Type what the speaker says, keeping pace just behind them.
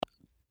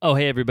Oh,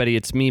 hey, everybody,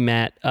 it's me,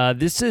 Matt.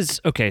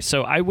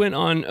 So I went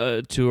on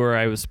a tour.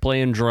 I was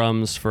playing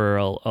drums for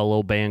a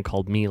little band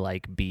called Me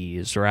Like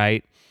Bees,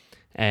 right?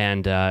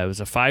 And it was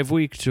a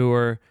 5-week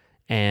tour,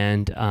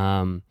 and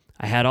I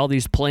had all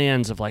these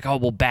plans of like,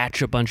 we'll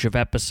batch a bunch of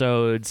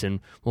episodes and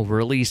we'll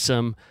release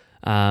them.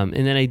 And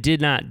then I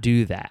did not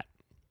do that.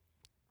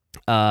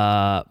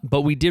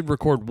 But we did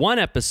record one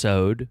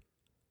episode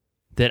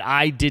that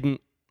I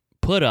didn't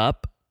put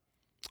up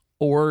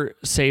or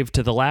save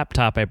to the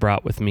laptop I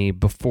brought with me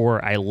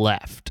before I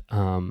left.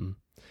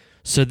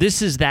 So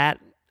this is that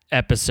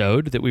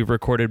episode that we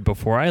recorded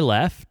before I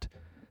left,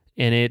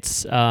 and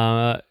it's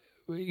you're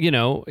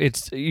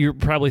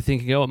probably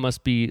thinking, it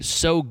must be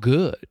so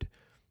good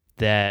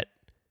that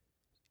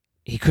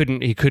he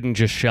couldn't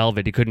just shelve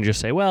it. He couldn't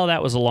just say, well,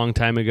 that was a long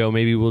time ago,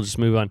 maybe we'll just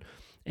move on.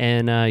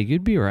 And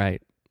you'd be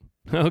right.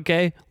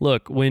 Okay,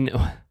 look, when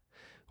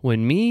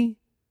me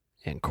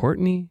and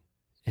Courtney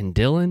and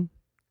Dylan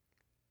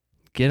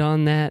get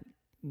on that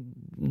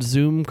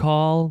Zoom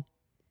call,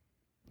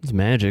 it's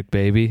magic,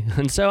 baby.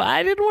 And so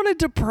I didn't want to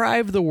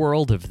deprive the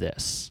world of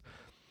this.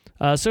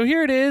 So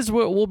here it is.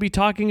 We'll be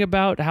talking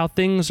about how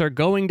things are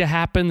going to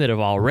happen that have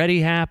already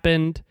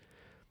happened.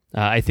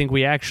 I think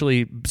we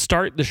actually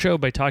start the show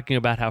by talking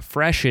about how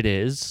fresh it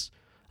is,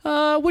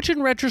 which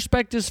in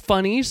retrospect is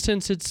funny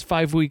since it's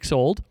 5 weeks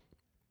old.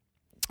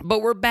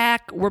 But we're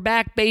back. We're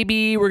back,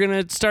 baby. We're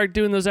going to start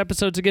doing those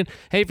episodes again.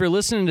 Hey, if you're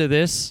listening to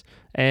this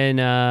and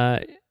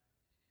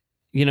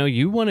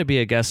you want to be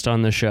a guest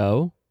on the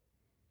show,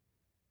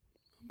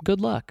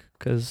 good luck,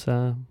 because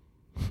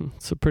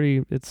it's a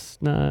pretty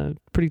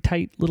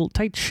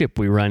tight ship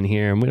we run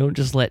here, and we don't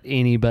just let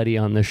anybody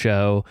on the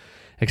show,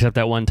 except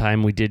that one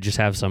time we did just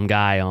have some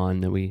guy on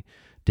that we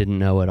didn't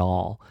know at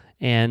all.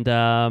 And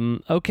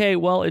okay,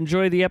 well,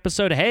 enjoy the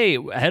episode. Hey,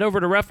 head over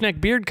to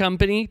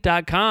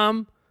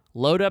roughneckbeardcompany.com,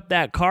 load up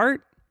that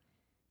cart,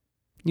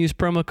 use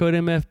promo code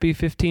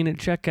MFB15 at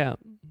checkout.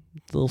 A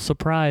little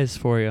surprise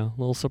for you. A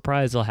little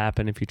surprise will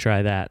happen if you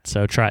try that.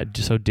 So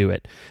do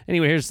it.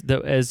 Anyway, as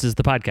is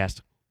the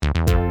podcast.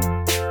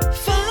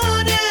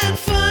 Fun and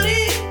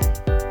funny.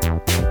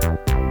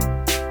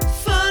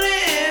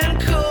 Funny and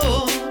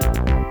cool.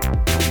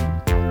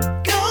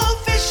 Go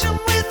fishing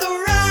with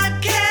the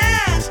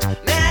Rodcast.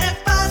 Matt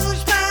F.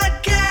 Bosler's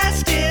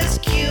podcast is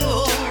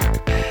cool.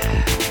 Dark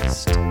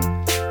past.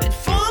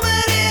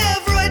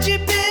 Informative, Roger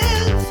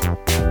Biv.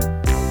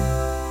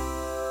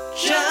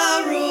 Ja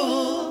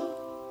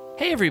Rule.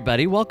 Hey,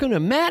 everybody. Welcome to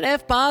Matt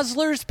F.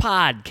 Bosler's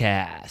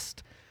podcast.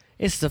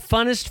 It's the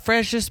funnest,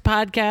 freshest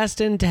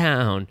podcast in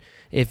town.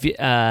 If you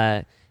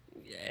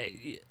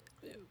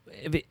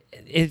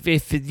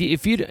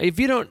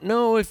don't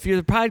know if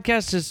your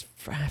podcast is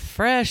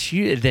fresh,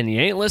 then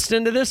you ain't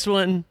listening to this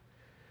one.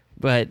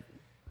 But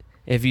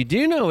if you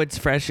do know it's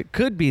fresh, it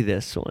could be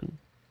this one.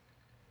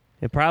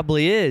 It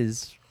probably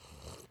is.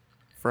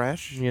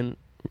 Fresh? Yeah,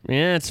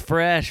 it's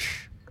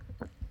fresh.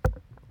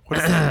 What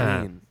does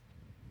that mean?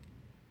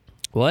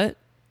 What?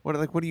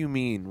 What do you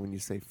mean when you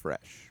say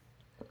fresh?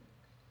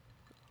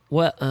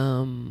 What?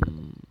 We're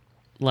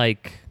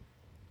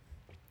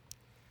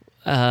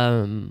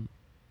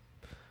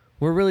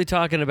really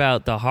talking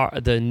about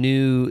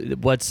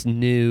what's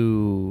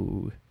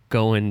new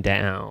going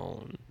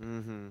down.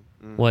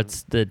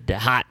 What's the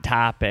hot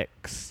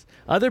topics?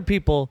 Other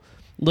people,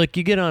 look,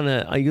 you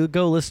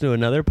go listen to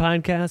another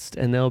podcast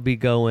and they'll be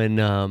going,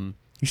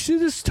 you see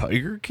this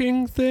Tiger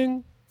King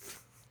thing?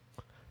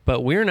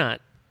 But we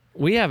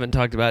haven't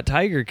talked about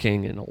Tiger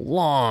King in a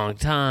long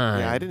time.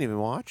 Yeah, I didn't even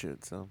watch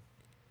it, so.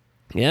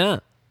 Yeah,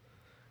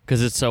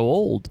 because it's so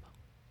old.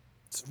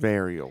 It's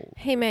very old.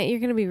 Hey, Matt, you're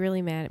going to be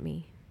really mad at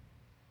me.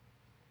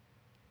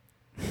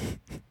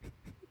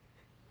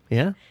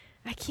 Yeah?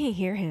 I can't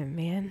hear him,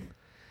 man.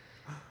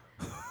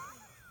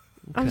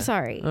 I'm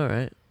sorry. All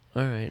right.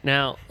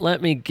 Now,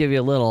 let me give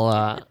you a little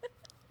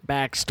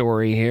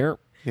backstory here.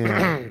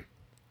 Yeah.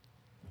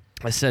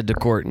 I said to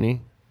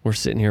Courtney, we're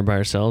sitting here by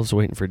ourselves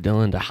waiting for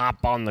Dylan to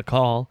hop on the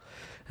call.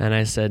 And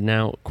I said,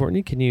 now,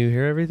 Courtney, can you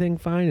hear everything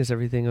fine? Is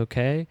everything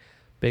okay?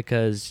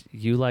 Because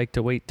you like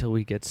to wait till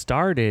we get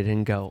started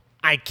and go,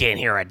 I can't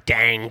hear a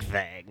dang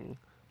thing.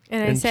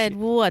 And I said,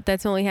 what?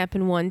 That's only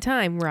happened one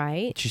time,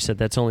 right? She said,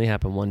 that's only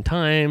happened one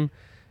time.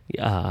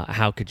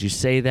 How could you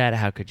say that?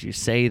 How could you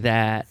say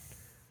that?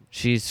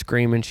 She's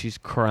screaming. She's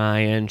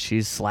crying.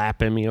 She's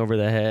slapping me over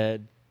the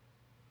head.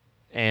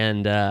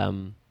 And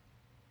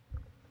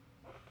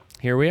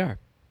here we are.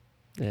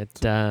 It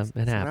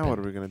happened. Now what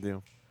are we going to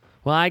do?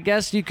 Well, I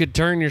guess you could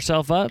turn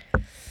yourself up.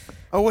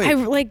 Oh, wait. I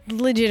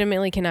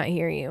legitimately cannot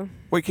hear you.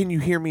 Wait, can you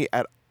hear me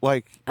at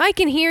I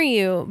can hear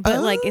you, but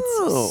Oh.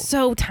 it's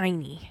so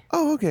tiny.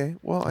 Oh, okay.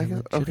 Well, I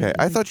guess, okay.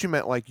 I thought you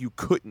meant you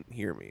couldn't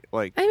hear me.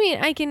 I mean,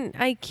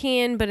 I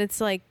can, but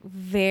it's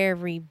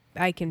very.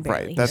 I can barely.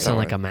 Right, You that's sound all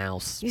like right. a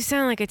mouse. You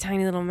sound like a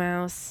tiny little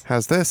mouse.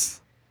 How's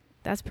this?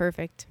 That's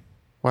perfect.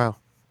 Wow.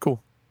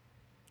 Cool.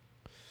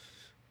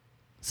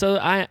 So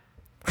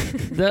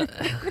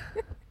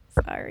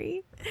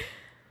Sorry.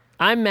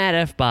 I'm Matt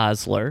F.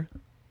 Bosler.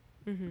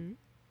 Mm-hmm.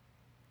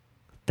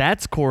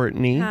 That's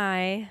Courtney.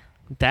 Hi.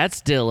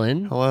 That's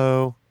Dylan.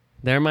 Hello.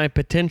 They're my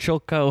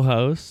potential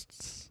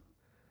co-hosts.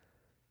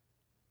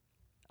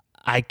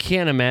 I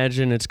can't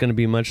imagine it's going to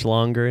be much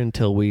longer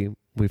until we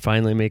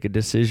finally make a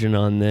decision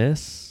on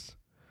this.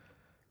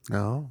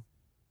 No.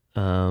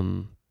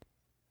 I've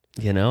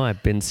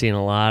been seeing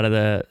a lot of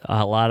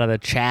the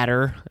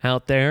chatter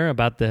out there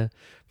about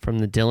from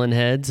the Dylan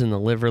heads and the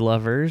liver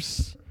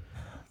lovers.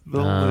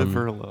 The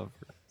liver lover.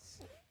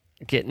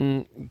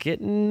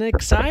 Getting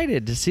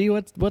excited to see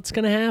what's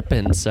going to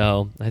happen.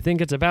 So I think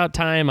it's about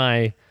time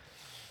I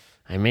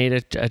made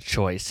a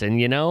choice.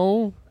 And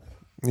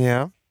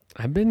Yeah.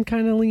 I've been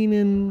kind of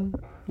leaning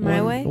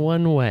My way?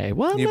 one way.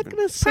 Well, I'm You've not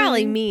going to say.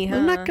 Probably me, huh?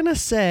 I'm not going to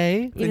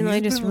say. Even though I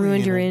you've just been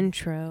ruined your leaning.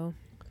 intro.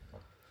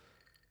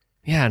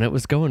 Yeah, and it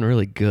was going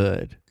really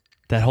good.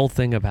 That whole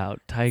thing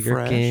about Tiger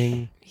Fresh.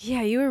 King.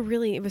 Yeah,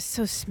 it was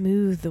so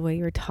smooth the way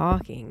you were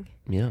talking.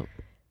 Yep.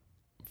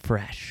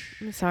 Fresh.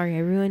 I'm sorry I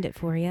ruined it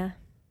for you.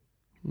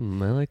 I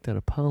like that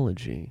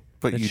apology.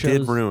 But It you shows-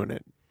 did ruin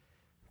it.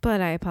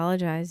 But I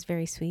apologized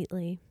very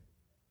sweetly.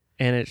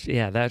 And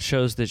that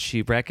shows that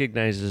she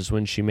recognizes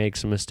when she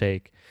makes a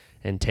mistake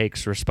and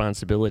takes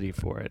responsibility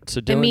for it.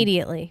 So Dylan,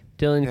 Immediately.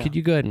 Dylan, Yeah. could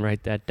you go ahead and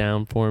write that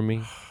down for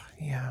me?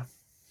 Yeah.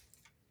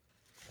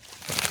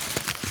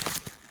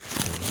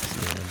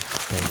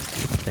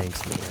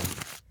 Thanks, man.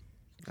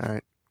 All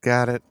right.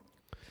 Got it.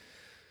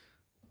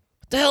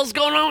 What the hell's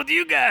going on with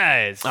you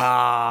guys?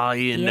 Ah,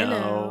 You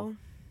know.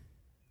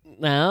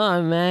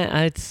 No,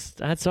 that's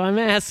what I'm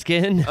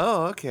asking.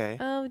 Oh, okay.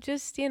 Oh,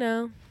 just, hanging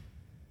out.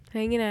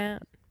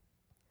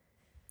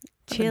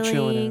 I've been chilling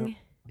Chilling.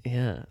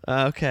 Yeah.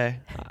 Okay.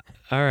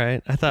 All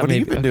right. I thought What have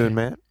maybe you been doing,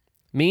 Matt?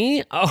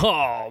 Me?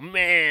 Oh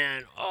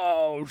man.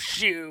 Oh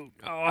shoot.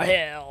 Oh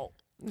hell.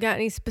 Got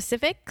any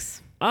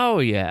specifics? Oh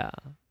yeah.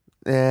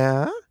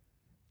 Yeah.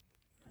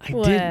 I did.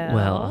 Well,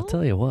 I'll Well.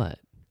 tell you what.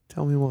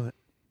 Tell me what.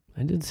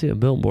 I did see a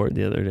billboard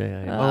the other day.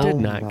 I Oh did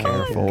not my care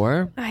God.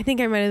 for. I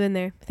think I might have been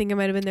there.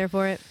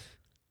 For it.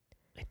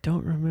 I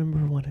don't remember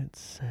what it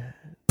said.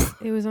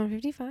 It was on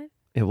 55.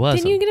 It was.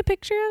 Didn't you get a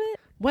picture of it?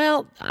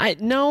 Well, I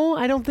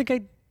don't think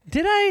I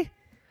did.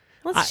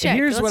 Let's check.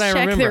 Here's Let's what I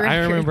check the remember. I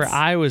remember records.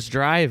 I was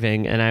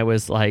driving and I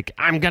was like,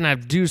 I'm gonna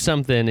do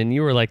something, and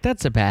you were like,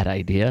 that's a bad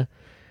idea.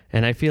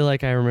 And I feel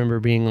like I remember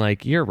being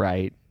like, you're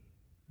right.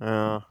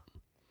 But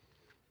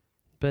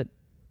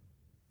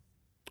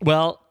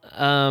well,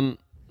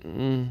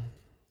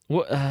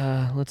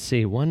 let's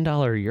see,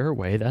 $1 your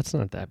way. That's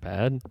not that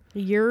bad.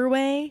 Your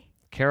way?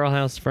 Carroll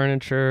House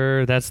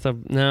Furniture.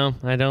 No,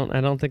 I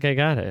don't think I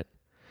got it.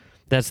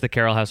 That's the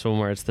Carroll House one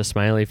where it's the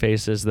smiley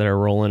faces that are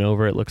rolling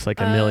over. It looks like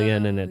a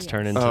million, and it's yes.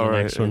 turning to Oh, the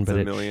right. next one, It's but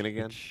a it million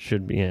again?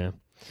 should be. Yeah.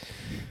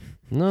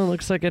 No,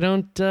 looks like I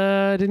didn't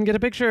get a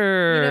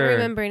picture. You don't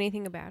remember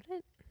anything about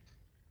it?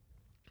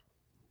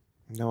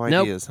 No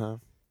Nope. ideas, huh?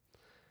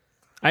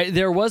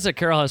 There was a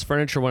Carroll House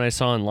Furniture one I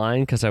saw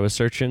online because I was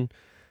searching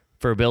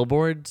for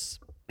billboards,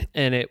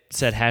 and it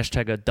said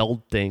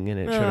 #adult thing, and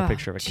it showed a Ugh,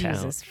 picture of a cow.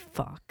 Jesus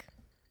fuck.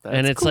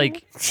 And That's it's cool.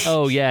 like,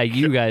 oh yeah,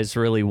 you guys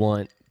really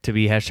want to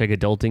be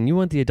 #adulting. You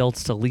want the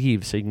adults to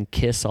leave so you can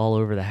kiss all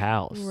over the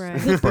house,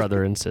 Right.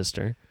 brother and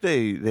sister.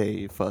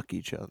 They fuck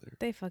each other.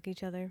 They fuck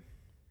each other.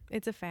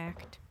 It's a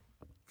fact.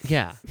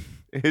 Yeah,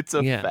 It's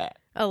a Yeah. fact.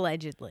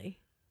 Allegedly.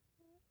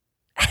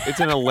 It's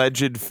an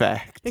alleged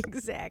fact.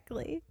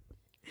 Exactly.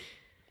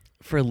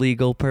 for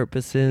legal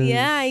purposes.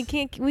 Yeah, we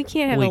can't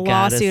have We a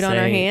gotta lawsuit on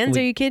our say- hands.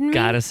 we Are you kidding me?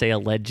 Gotta say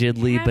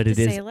allegedly, You have but to it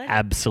say is allegedly.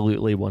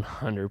 absolutely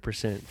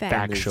 100%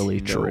 Fact. factually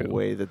There's true. No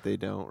way that they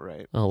don't,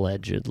 right?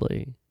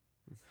 Allegedly.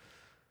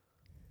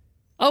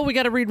 Oh, we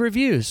got to read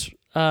reviews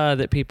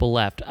that people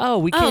left. Oh,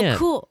 we Oh, can't.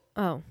 cool.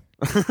 Oh.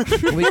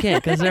 We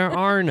can't because there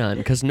are none.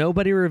 Because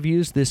nobody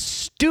reviews this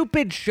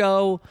stupid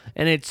show,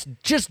 and it's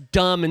just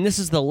dumb. And this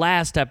is the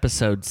last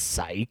episode.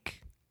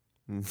 Psych.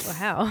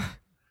 Wow.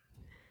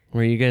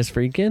 Were you guys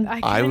freaking? I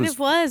I kind was- of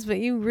was, but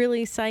you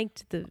really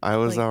psyched the I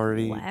was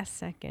already, last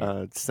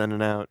second.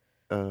 Sending out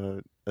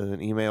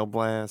an email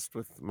blast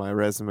with my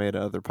resume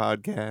to other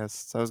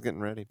podcasts. I was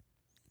getting ready.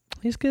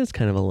 He's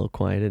kind of a little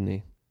quiet, isn't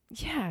he?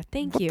 Yeah,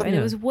 thank What you. the- And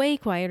Yeah. it was way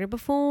quieter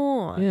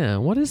before. Yeah.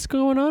 What is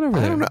going on over I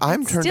there? don't know.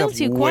 I'm It's turned still up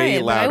too way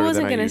quiet, but I louder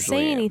wasn't than gonna usually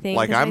say am. anything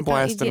Like 'cause I I'm thought you'd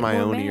blasting get my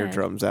more own mad.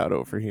 eardrums out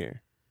over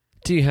here.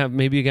 Do you have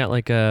maybe you got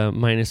like a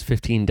minus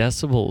 15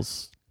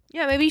 decibels?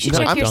 Yeah, maybe you should No,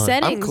 check I'm your done.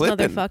 settings, I'm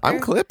clipping. motherfucker. I'm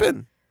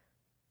clipping.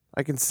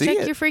 I can see check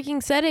it. your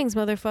freaking settings,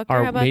 motherfucker.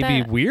 Or How about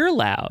maybe that? we're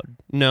loud.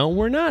 No,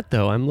 we're not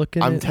though. I'm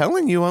looking I'm at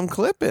telling you, I'm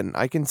clipping.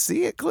 I can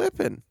see it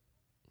clipping.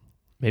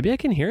 maybe I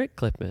can hear it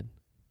clipping.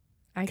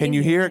 I Can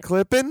you hear it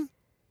clipping?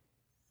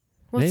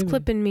 What's Maybe.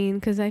 clipping mean?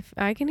 Because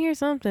I can hear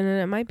something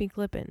and it might be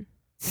clipping.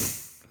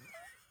 It's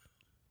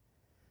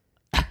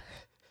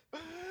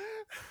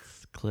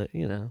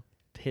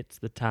hits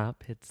the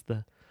top, hits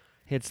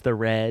the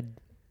red.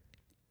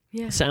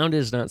 Yeah. Sound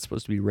is not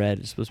supposed to be red.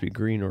 It's supposed to be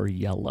green or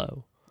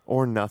yellow.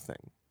 Or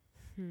nothing.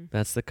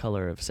 That's the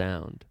color of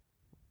sound.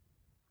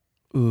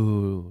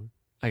 Ooh,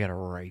 I gotta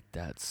write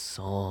that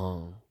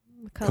song.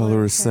 The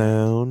color of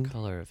sound. sound.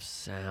 Color of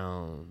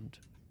sound.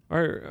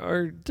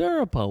 are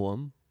they're a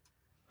poem.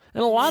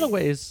 In a lot of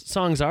ways,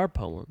 songs are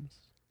poems.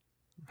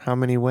 How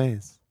many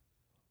ways?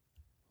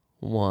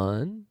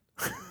 One.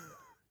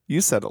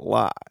 You said a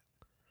lot.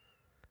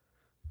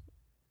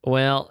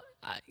 Well,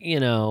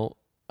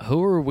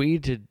 who are we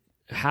to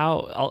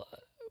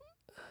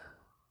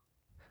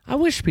I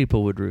wish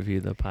people would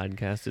review the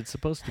podcast. It's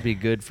supposed to be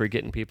good for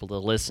getting people to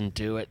listen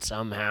to it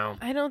somehow.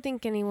 I don't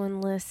think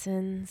anyone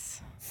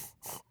listens.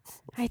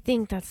 I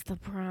think that's the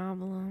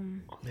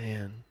problem.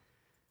 Man.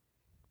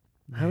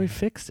 How do we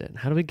fix it?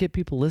 How do we get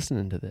people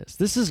listening to this?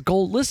 This is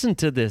gold. Listen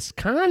to this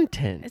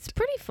content. It's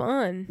pretty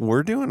fun.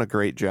 We're doing a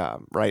great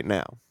job right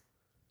now.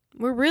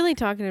 We're really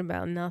talking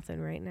about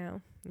nothing right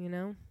now, you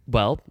know?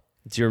 Well,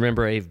 do you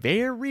remember a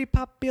very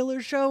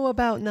popular show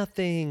about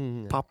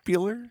nothing?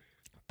 Popular?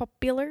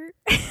 Popular.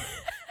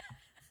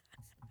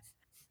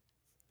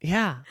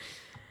 Yeah.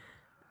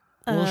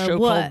 A little show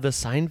what? called The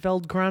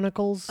Seinfeld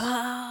Chronicles.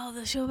 Oh,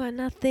 the show about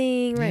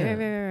nothing. Right,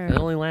 Yeah. right. It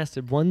only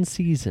lasted one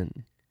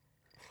season.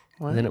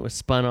 And then it was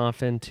spun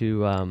off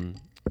into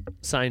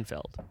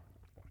Seinfeld.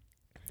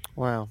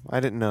 Wow, I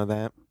didn't know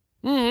that.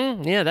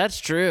 Mm-hmm. Yeah, that's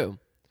true.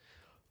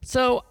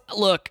 So,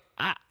 look,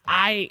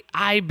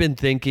 I've been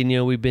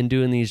thinking, we've been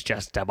doing these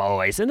Just a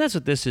Boys, and that's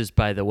what this is,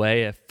 by the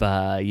way, if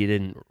you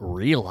didn't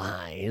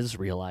realize.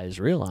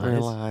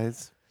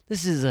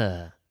 This is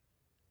a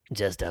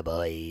Just a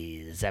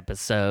Boys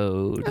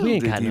episode. We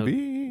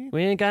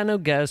ain't got no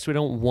guests. We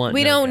don't want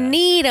We no don't guests.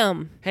 need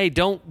them, Hey,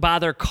 don't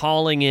bother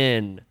calling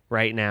in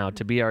right now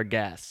to be our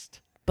guest.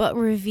 but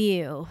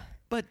review.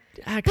 But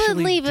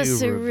actually, leave do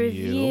us a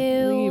review.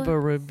 review. Leave a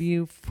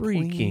review,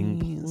 freaking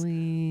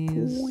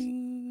please.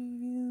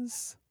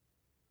 Please.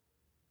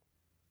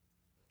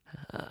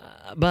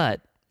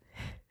 But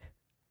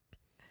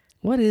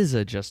what is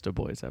a Just a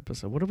Boys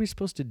episode? What are we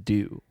supposed to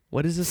do?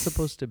 What is this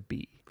supposed to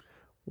be?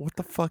 What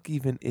the fuck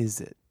even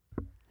is it?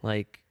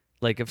 Like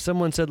if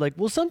someone said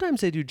well,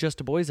 sometimes they do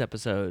Just a Boys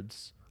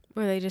episodes.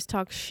 Where they just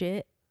talk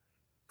shit.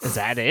 Is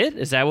that it?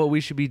 Is that what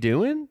we should be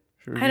doing?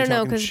 Should we I be don't know,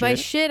 talking because by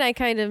shit? shit I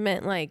kind of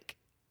meant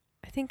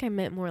I think I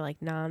meant more like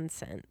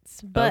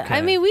nonsense. But Okay.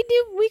 I mean, we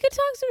could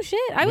talk some shit.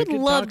 I We would could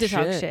love talk to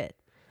talk shit. shit.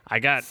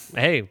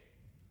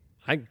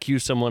 I can cue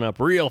someone up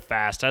real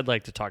fast. I'd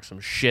like to talk some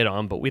shit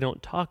on, but we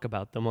don't talk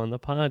about them on the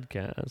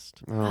podcast.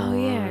 Oh,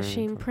 yeah, right.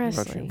 Shane Talking about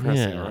Presley. Shane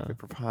Presley, Yeah. Rock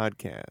Paper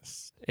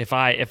Podcast. If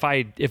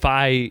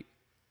I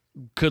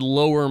could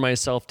lower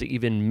myself to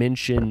even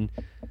mention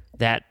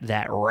that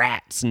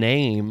rat's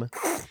name,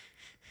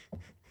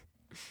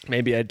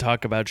 maybe I'd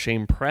talk about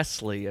Shane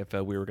Presley if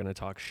we were going to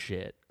talk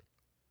shit.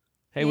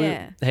 Hey,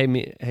 Yeah.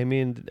 me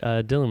and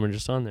Dylan were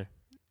just on there.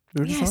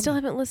 We were just Yeah, I on still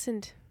there. haven't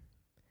listened.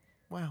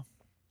 Wow.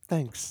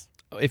 Thanks.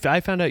 If I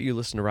found out you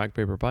listen to Rock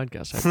Paper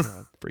Podcast, I'd throw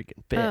a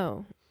freaking fit.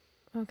 Oh,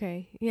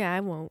 okay. Yeah, I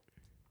won't.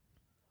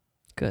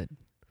 Good.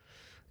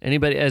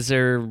 Anybody? Is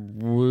there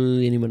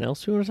anyone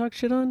else who want to talk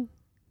shit on?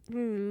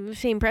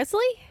 Shane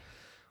Presley?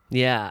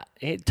 Yeah,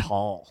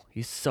 tall.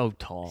 He's so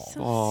tall.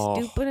 So Oh.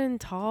 stupid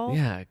and tall.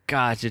 Yeah,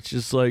 gosh, it's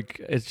just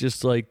like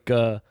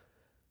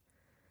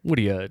what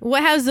do you?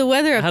 How's the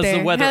weather up How's there?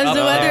 the weather How's up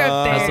the weather there?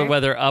 up there? How's the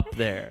weather up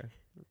there?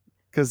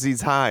 Because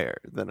he's higher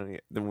than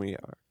we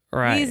are.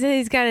 Right.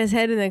 He's got his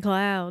head in the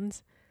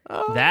clouds.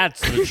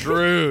 That's the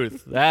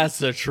truth. That's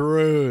the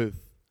truth.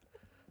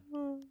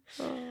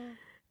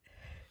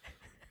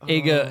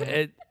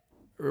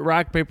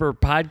 Rock Paper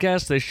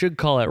Podcast, they should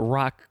call it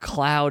Rock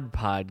Cloud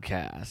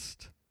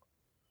Podcast.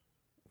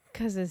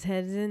 Because his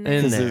head's in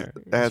In there. there.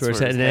 That's where where his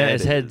his head- head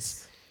his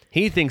head's-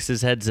 He thinks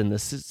his head's in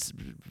the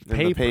In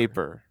the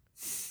paper.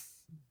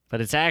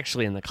 but it's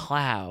actually in the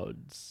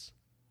clouds.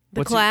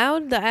 The What's he-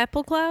 cloud? The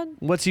apple cloud?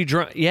 What's he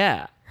drunk?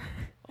 Yeah.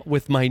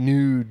 With my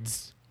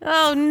nudes.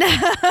 Oh,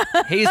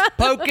 no. He's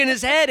poking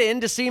his head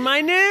in to see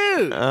my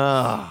nudes.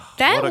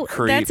 What a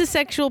creep. That's a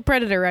sexual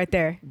predator right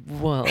there.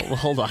 Well,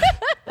 hold on.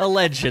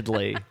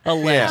 Allegedly.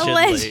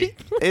 Allegedly.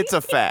 It's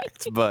a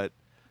fact, but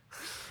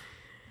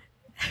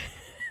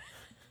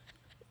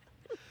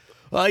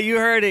Well, you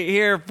heard it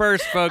here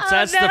first, folks. Oh,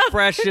 That's the no.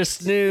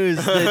 freshest news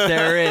that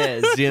there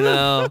is, you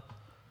know?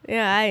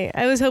 Yeah,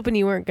 I was hoping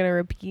you weren't going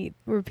to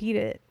repeat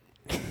it.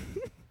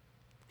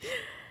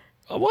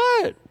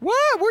 What?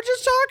 We're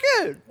just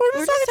talking.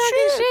 We're just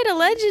talking shit.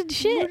 Alleged We're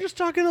shit. just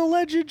talking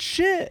alleged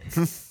shit.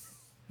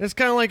 It's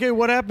kind of like, hey,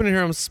 what happened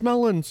here? I'm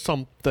smelling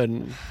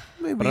something.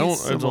 maybe But I don't-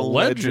 some it's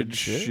alleged alleged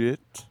shit. shit.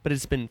 But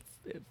it's been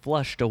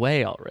flushed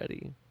away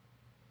already.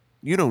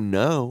 You don't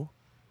know.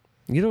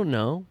 You don't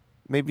know.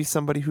 Maybe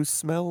somebody who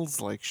smells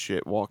like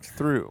shit walked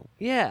through.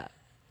 Yeah.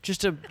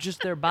 Just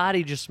their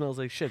body just smells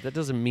like shit. That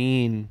doesn't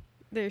mean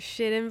There's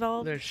shit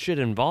involved. there's shit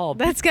involved.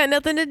 That's got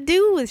nothing to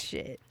do with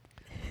shit.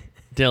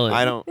 Dylan.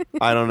 I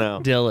don't know.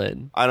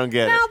 Dylan. I don't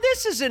get Now it.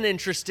 this is an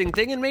interesting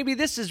thing, and maybe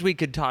this is we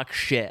could talk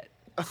shit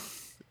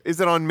Is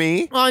it on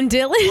me? On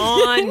Dylan?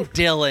 on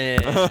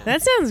Dylan.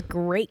 That sounds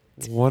great.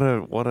 What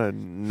a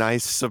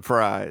nice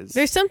surprise.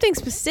 There's something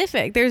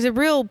specific. There's a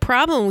real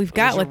problem we've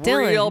got There's with a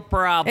Dylan. real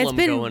problem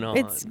going on.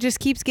 It just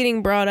keeps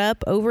getting brought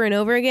up over and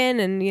over again,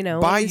 and By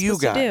what are you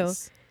supposed to do?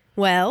 guys.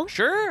 Well,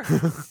 Sure.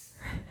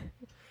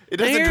 It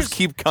doesn't Here's- just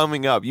keep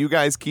coming up. You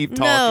guys keep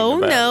talking No,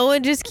 about no,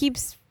 it just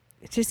keeps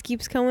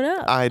coming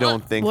up. I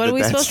don't think what that are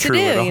we that's supposed to true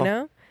at do? all. You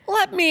know?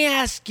 Let me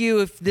ask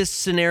you if this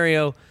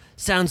scenario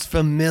sounds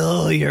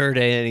familiar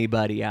to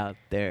anybody out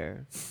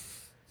there.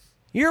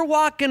 You're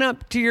walking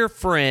up to your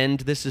friend.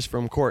 This is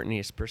from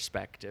Courtney's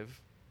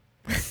perspective.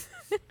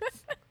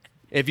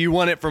 If you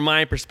want it from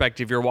my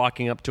perspective, you're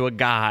walking up to a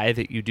guy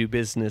that you do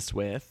business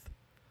with,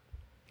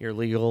 your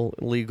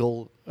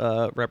legal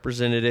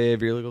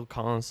representative, your legal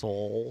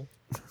counsel.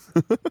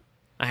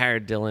 I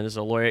hired Dylan as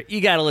a lawyer.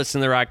 You got to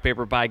listen to the Rock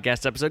Paper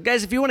Podcast episode.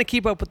 Guys, if you want to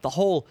keep up with the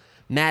whole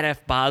Matt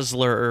F.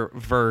 Bosler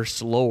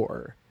verse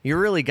lore, you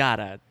really got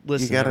to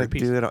listen You gotta to every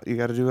piece. do it. You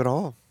gotta do it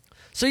all.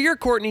 So you're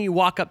Courtney, you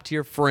walk up to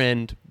your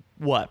friend,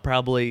 what,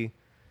 probably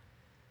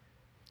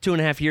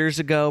 2.5 years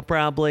ago,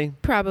 probably?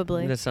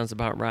 Probably. That sounds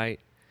about right.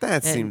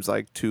 That And- seems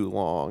like too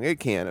long. It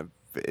can't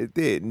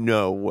have.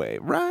 No way,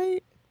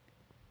 right?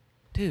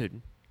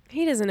 Dude,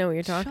 He doesn't know what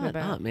you're talking Shut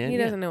about. up, man. He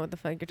Yeah. doesn't know what the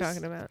fuck you're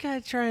talking about. guy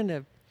trying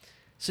to...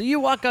 So you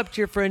walk up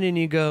to your friend and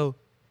you go,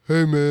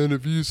 Hey man,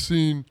 have you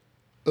seen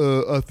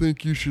I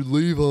Think You Should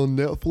Leave on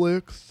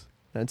Netflix?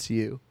 that's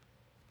you.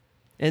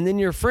 And then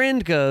your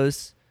friend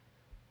goes,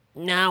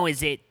 Now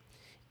is it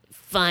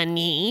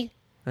funny?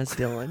 that's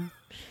Dylan.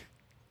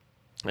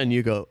 And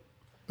you go,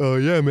 Oh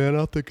yeah man,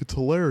 I think it's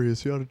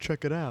hilarious. You ought to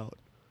check it out.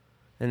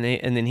 and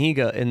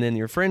then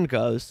your friend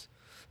goes,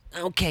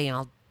 Okay,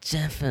 I'll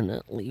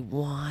definitely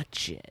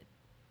watch it.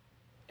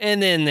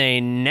 and then they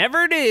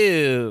never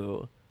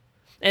do.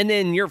 And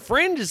then your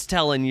friend is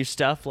telling you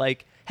stuff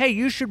like, hey,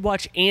 you should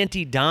watch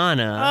Auntie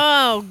Donna.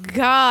 Oh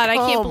God, I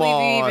can't Come believe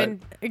you on.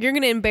 even. You're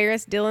gonna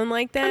embarrass Dylan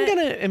like that. I'm going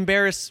to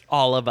embarrass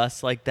all of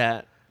us like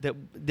that.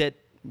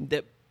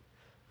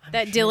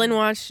 That Dylan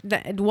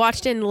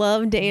watched and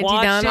loved Auntie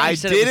watched Donna. it. He I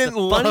said it was didn't the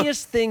love-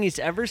 funniest thing he's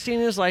ever seen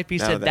in his life. He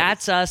No, said, that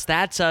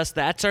that's us.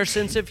 That's our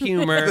sense of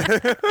humor.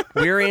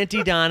 We're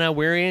Auntie Donna.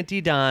 We're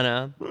Auntie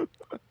Donna.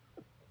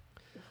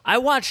 I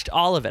watched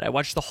all of it. I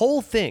watched the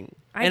whole thing.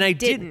 I and I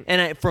didn't.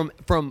 And I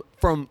from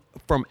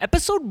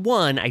episode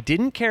 1, I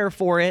didn't care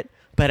for it,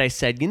 but I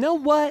said, you know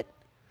what?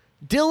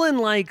 Dylan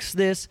likes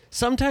this.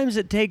 Sometimes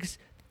it takes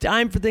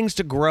time for things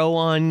to grow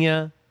on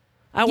you.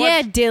 I Yeah,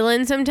 watched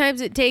Dylan.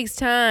 Sometimes it takes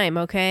time.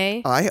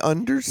 Okay. I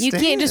understand. You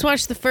can't just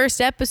watch the first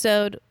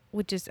episode,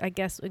 which is, I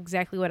guess,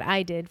 exactly what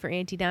I did for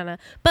Auntie Donna.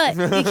 But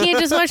you can't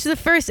just watch the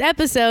first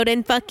episode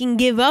and fucking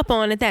give up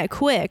on it that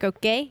quick,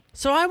 okay?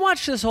 So I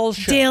watched this whole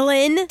show.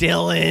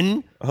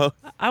 Dylan.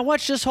 I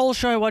watched this whole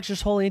show. I watched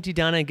this whole Auntie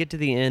Donna. I get to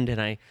the end and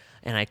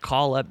I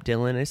call up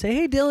Dylan. I say,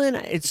 hey, Dylan,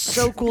 it's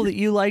so cool that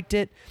you liked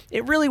it.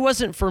 It really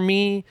wasn't for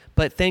me,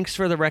 but thanks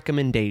for the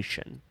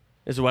recommendation,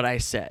 is what I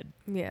said.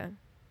 Yeah.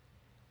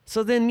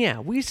 So then, yeah,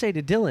 we say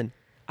to Dylan,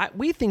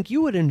 we think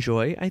you would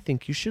enjoy. I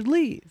think you should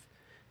leave.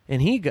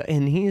 And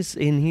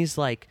he's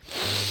like,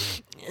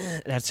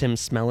 that's him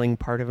smelling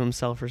part of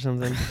himself or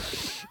something.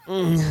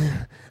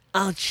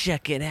 I'll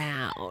check it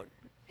out.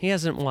 He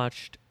hasn't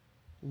watched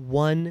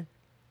one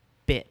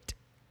bit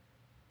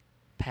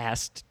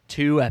past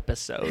 2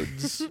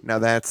 episodes. Now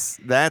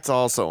that's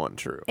also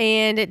untrue.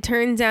 And it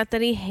turns out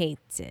that he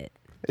hates it.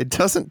 It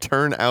doesn't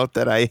turn out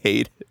that I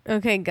hate it.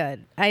 Okay,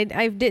 good. I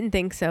didn't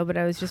think so, but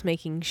I was just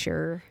making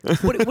sure.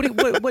 What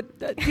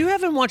you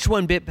haven't watched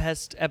one bit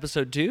past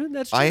episode 2?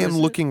 That's true, I am isn't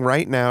it? looking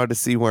right now to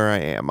see where I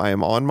am. I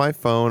am on my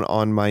phone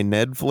on my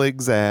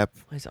Netflix app.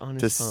 He's on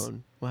his Just-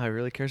 phone. Wow, he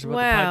really cares about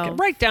Wow. the podcast.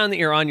 Write down that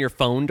you're on your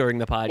phone during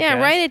the podcast. Yeah,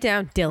 write it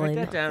down, Write Dylan.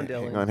 that down,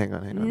 Hang Dylan.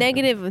 on.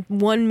 Negative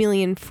 1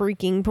 million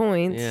freaking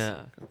points.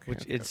 Yeah,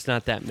 which it's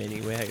not that many.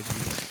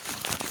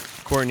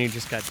 Courtney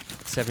just got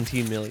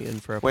 17 million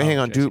for a. Wait, hang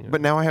on.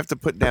 But now I have to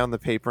put down the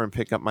paper and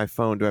pick up my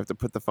phone. Do I have to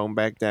put the phone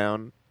back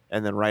down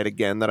and then write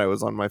again that I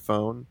was on my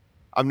phone?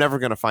 I'm never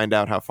going to find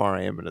out how far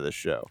I am into this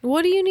show.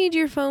 What do you need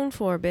your phone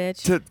for,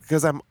 bitch?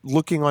 Because I'm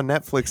looking on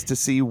Netflix to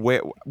see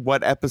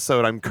what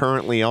episode I'm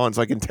currently on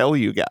so I can tell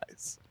you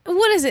guys.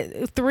 What is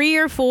it, 3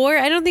 or 4?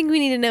 I don't think we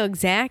need to know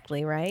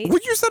exactly, right? Well,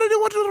 you said I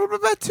didn't watch a little bit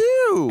of that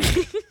too.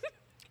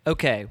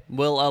 Okay,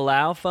 we'll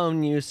allow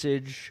phone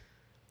usage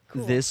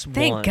this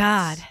Thank once.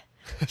 God.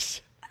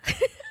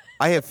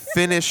 I have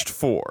finished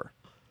 4.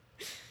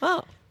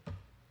 Oh,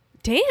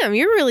 Damn,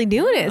 you're really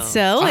doing it.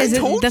 So, I is it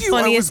told the you I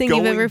funniest was thing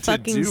you've going ever to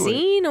fucking do it.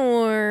 seen,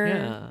 or?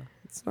 yeah.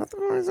 It's not the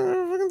funniest thing I've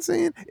ever fucking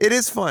seen. It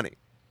is funny.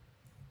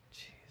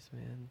 Jeez,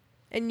 man.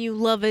 And you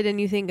love it and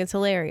you think it's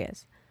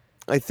hilarious.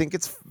 I think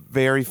it's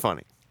very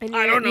funny. And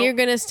I don't know. you're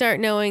gonna start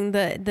knowing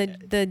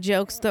the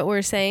jokes that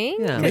we're saying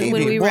Yeah. when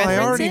Maybe. we Well, I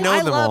reference already it. know I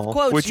them love all,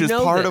 quotes. which You is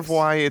know part this. of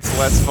why it's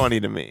less funny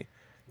to me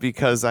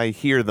because I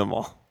hear them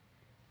all.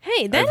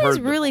 Hey, I've that is heard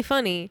them. really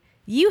funny.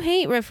 You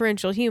hate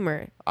referential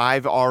humor.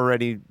 I've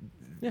already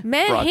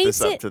Matt brought hates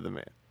this up it to the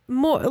man.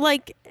 more.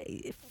 Like,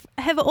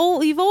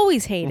 you've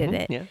always hated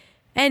it. Yeah.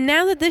 And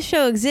now that this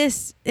show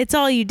exists, it's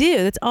all you do.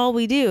 That's all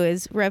we do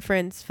is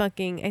reference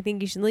fucking I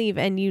Think You Should Leave,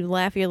 and you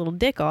laugh your little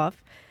dick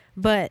off.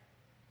 But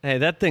Hey,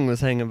 that thing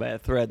was hanging by a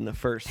thread in the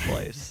first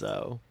place,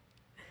 so.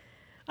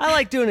 I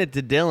like doing it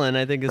to Dylan.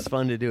 I think it's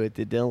fun to do it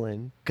to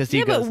Dylan because he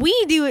yeah, goes. but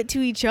we do it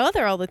to each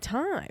other all the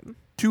time.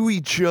 To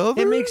each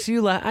other? It makes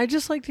you laugh. I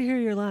just like to hear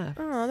your laugh.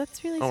 Oh,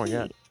 that's really Oh my sweet.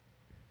 God.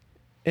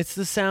 It's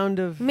the sound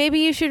of. Maybe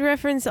you should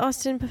reference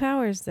Austin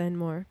Powers then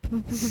more.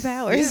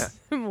 Powers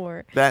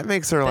more. That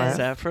makes her Is laugh.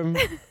 that from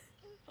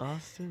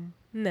Austin?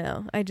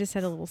 No, I just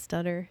had a little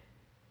stutter.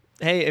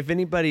 Hey, if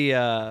anybody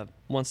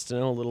wants to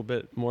know a little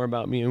bit more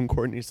about me and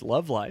Courtney's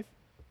love life,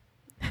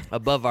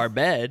 above our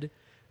bed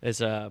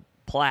is a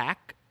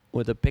plaque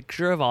with a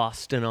picture of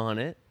Austin on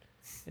it,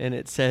 and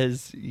it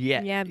says,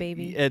 "Yeah, Yeah,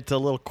 baby." It's a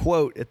little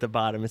quote at the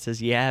bottom. It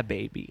says, "Yeah,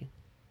 baby."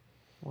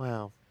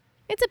 Wow.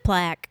 It's a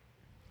plaque.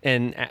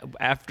 And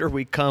after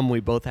we come, we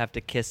both have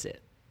to kiss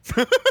it.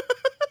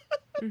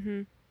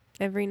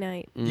 Every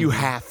night. You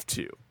have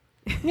to.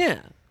 Yeah,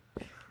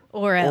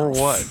 Or Or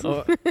else.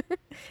 what?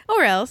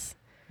 Or else.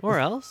 or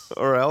else.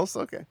 Or else?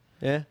 Okay.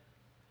 Yeah.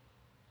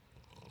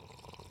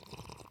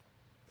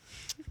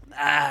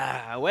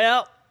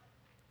 Well,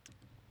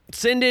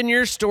 send in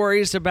your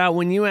stories about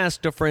when you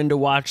asked a friend to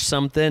watch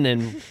something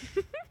and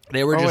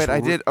they were Oh, just. wait, I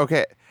did.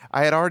 Okay.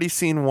 I had already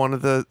seen one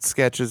of the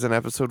sketches in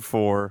episode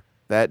 4.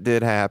 That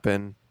did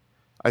happen.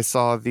 I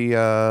saw the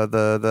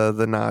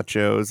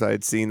nachos. I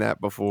had seen that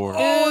before.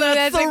 Oh,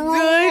 that's the a good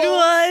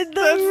one.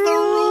 That's the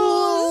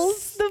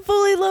rules. The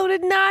fully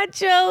loaded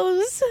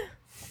nachos.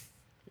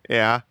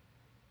 Yeah.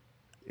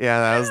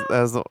 Yeah,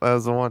 that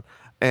was the one.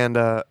 And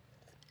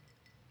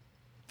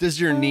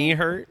Does your knee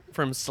hurt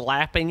from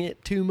slapping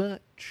it too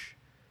much?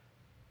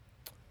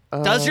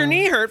 Does your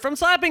knee hurt from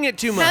slapping it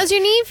too much? How's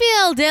your knee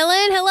feel,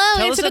 Dylan? Hello,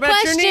 Tell answer us the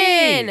about your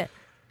knee.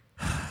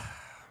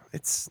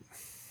 question.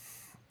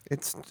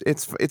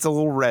 it's a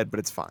little red, but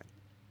it's fine.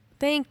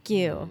 Thank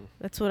you.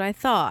 That's what I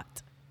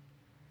thought.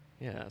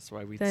 Yeah, that's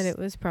why we That it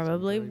was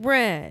probably sometimes-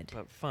 red.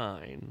 But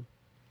fine.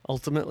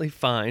 Ultimately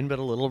fine, but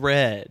a little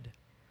red.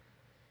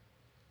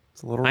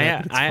 It's a little red,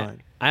 but it's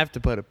fine. I have to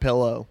put a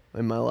pillow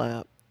in my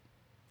lap.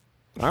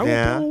 I won't be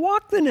Yeah. able to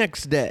walk the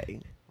next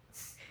day.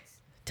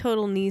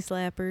 Total knee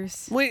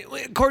slappers.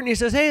 Wait, Courtney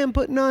says, "Hey, I'm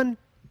putting on.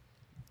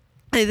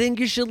 I think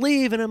you should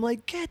leave," and I'm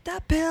like, "Get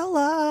the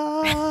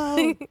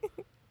pillow."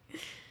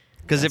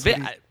 Because if it,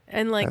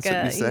 And like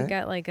That's what you you say?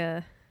 got like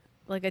a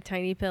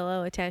tiny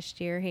pillow attached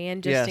to your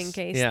hand just in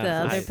case the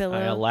other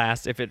pillow.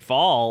 if it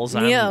falls,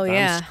 I'm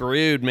Yeah.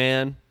 screwed,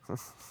 man.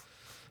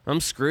 I'm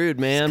screwed,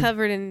 man. It's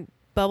covered in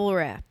bubble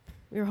wrap.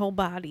 Your whole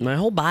body. My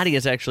whole body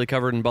is actually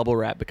covered in bubble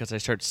wrap because I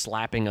start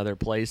slapping other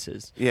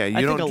places. Yeah, I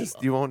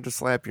think you won't just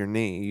slap your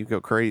knee. You go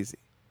crazy.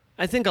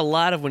 I think a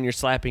lot of when you're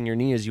slapping your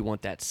knee is you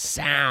want that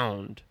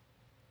sound.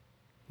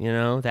 You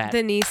know that.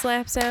 The knee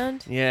slap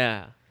sound.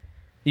 Yeah.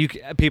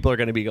 People are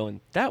going to be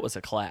going, "That was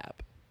a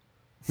clap,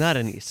 not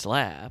a knee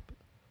slap."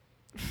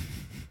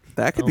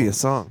 That could be a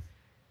song.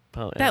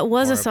 That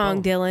was Or a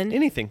song, poem. Dylan.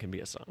 Anything can be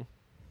a song.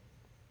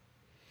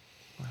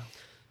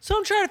 So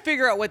I'm trying to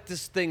figure out what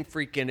this thing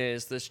freaking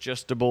is. This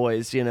Just a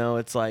Boys, you know?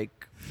 It's like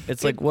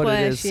what it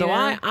is. So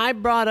question, I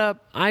brought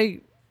up. I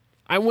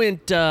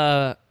went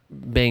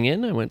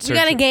banging. I went. You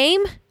got a searching.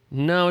 game?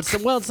 No,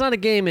 it's not a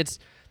game. It's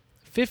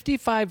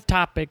 55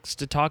 topics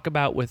to talk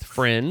about with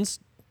friends.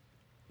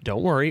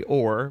 Don't worry,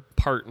 or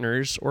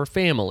partners or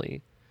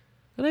family.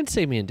 And I'd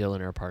say me and Dylan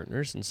are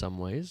partners in some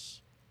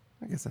ways.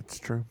 I guess that's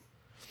true.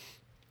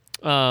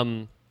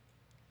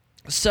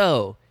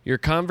 So your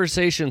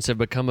conversations have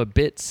become a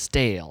bit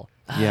stale.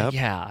 Yep.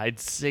 Yeah, I'd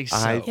say so.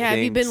 I- Yeah, have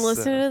you been think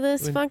listening so. to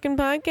this fucking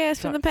podcast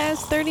for the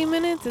past 30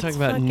 minutes? It's Talking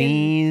about fucking,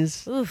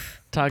 knees,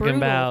 Oof. talking brutal.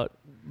 about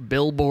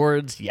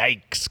billboards.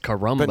 Yikes,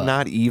 caramba. But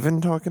not even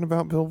talking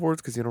about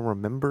billboards because you don't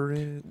remember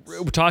it.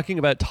 talking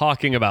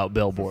about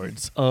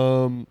billboards.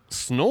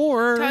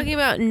 Snore. Talking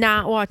about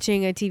not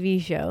watching a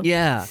TV show.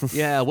 Yeah.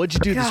 What'd you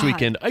do this God.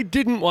 weekend? I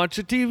didn't watch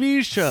a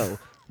TV show.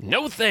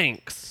 No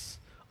thanks.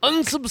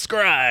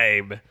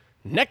 Unsubscribe.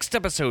 Next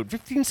episode,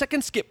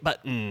 15-second skip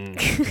button.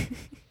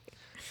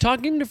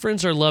 Talking to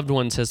friends or loved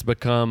ones has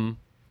become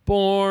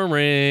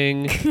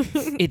boring.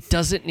 It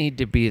doesn't need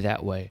to be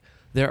that way.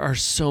 There are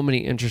so many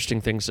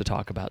interesting things to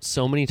talk about,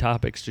 so many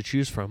topics to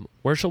choose from.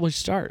 Where shall we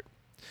start?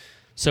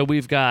 So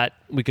we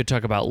could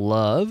talk about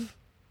love.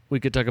 We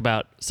could talk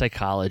about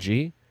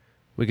psychology.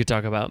 We could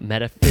talk about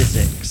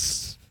metaphysics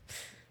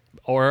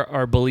or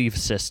our belief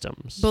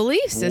systems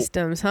Belief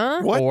systems,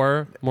 huh? What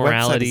or website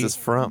morality. is this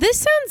from? This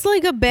sounds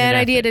like a bad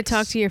And idea to ethics.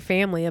 talk to your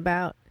family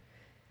about.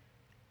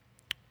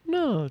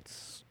 No,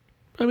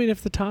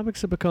 if the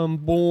topics have become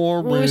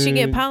boring. Well, we should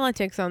get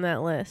politics on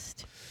that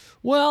list.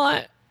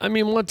 Well,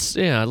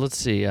 let's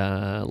see.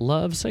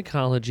 Love,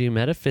 psychology,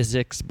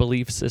 metaphysics,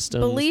 belief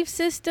systems. Belief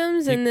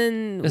systems, and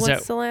then is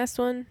what's that- the last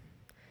one?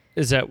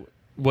 Is that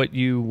what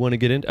you want to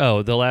get into?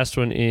 Oh, the last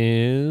one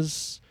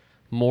is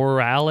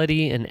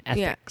morality and ethics.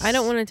 Yeah, I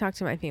don't want to talk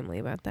to my family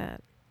about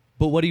that.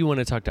 But what do you want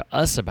to talk to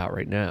us about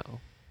right now?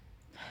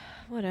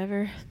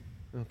 Whatever.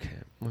 Okay.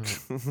 well.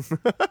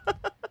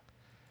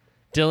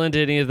 Dylan,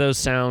 did any of those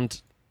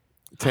sound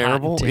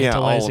Terrible? hot and Yeah,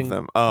 all tantalizing? of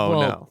them. Oh,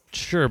 Well, no.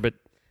 Sure, but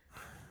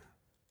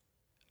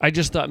I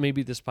just thought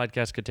maybe this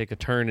podcast could take a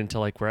turn into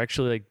we're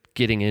actually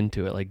getting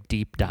into it,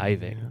 deep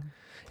diving.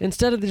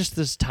 Instead of just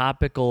this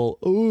topical,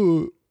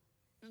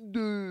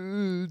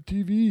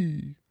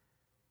 TV.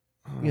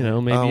 You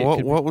know, maybe it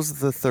could what was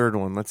the third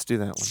one? Let's do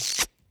that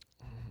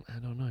one. I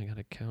don't know. I got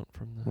to count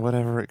from the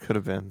Whatever it could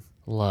have been.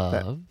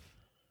 love,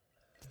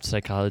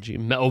 psychology,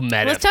 metaphysics.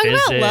 Let's talk about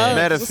love. Let's talk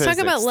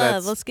Metaphysics, about love.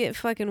 that's- Let's get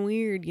fucking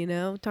weird, you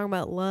know? Talk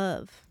about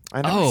love.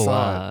 I never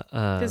saw it.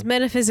 Because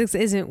metaphysics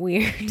isn't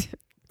weird.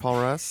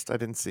 Paul Rust? I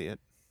didn't see it.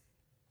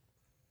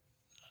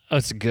 Oh,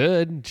 it's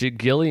good.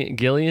 Gillian.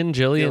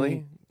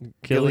 Gilly?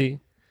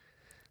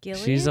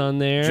 She's on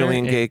there.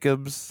 Jillian It-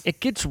 Jacobs. It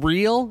gets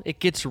real. It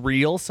gets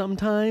real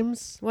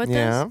sometimes. What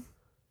Yeah. does?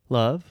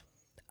 Love.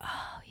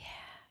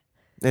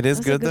 It is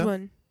That's good, a good though.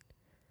 one.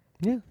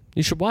 Yeah.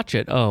 You should watch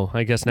it. Oh,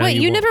 I guess now Wait,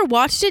 you won't. never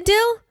watched it,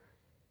 Dill?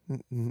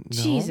 No.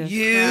 Jesus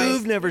You've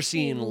Christ. never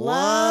seen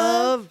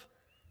Love? Love?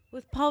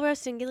 With Paul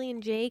Rust and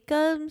Gillian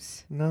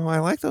Jacobs? No, I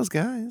like those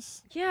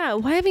guys. Yeah,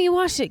 why haven't you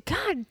watched it?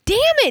 God damn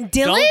it,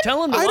 Dylan! Don't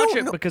tell him to I watch don't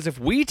it know. because if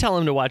we tell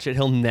him to watch it,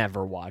 he'll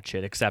never watch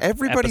it. Except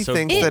Everybody episode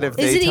thinks four. that if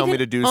Is they it tell me even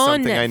to do on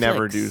something, I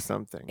never Netflix do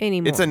something.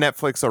 anymore? It's a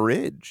Netflix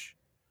Orig.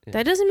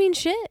 That doesn't mean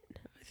shit.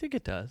 I think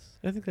it does.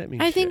 I think that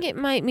means. I think shit. it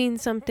might mean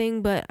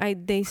something, but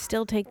they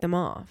still take them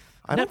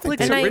off. I don't think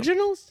Netflix And I-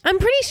 originals. I'm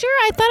pretty sure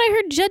I thought I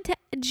heard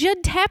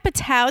Judd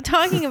Tapatow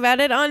talking about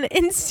it on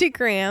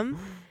Instagram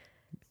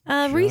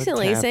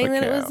recently, saying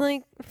that it was Tapatow.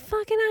 like,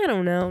 fucking, I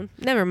don't know.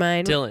 Never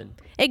mind. Dylan.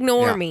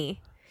 Ignore Yeah.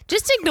 me.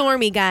 Just ignore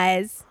me,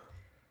 guys.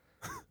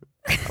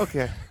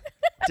 Okay.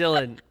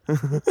 Dylan.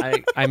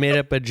 I made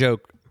up a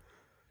joke.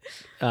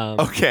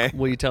 Okay.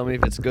 Will you tell me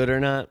if it's good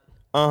or not?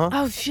 Uh-huh.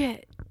 Oh,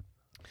 shit.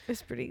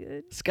 It's pretty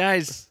good. This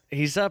guy's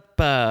he's up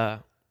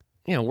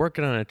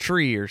working on a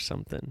tree or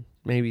something.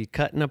 Maybe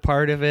cutting a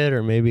part of it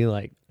or maybe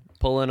like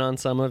pulling on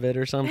some of it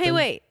or something. Hey,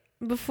 wait.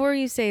 Before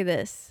you say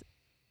this,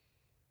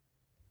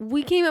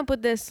 we came up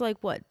with this,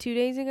 2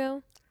 days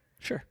ago?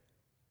 Sure.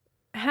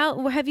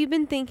 How have you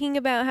been thinking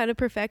about how to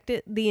perfect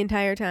it the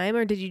entire time,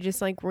 or did you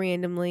just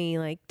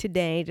randomly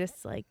today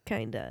just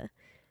kind of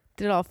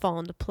did it all fall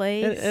into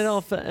place? It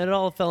all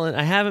fell in.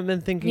 I haven't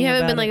been thinking You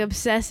haven't about been it.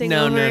 obsessing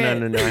No, over no, it. no,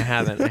 no, no. I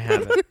haven't. I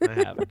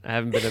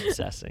haven't been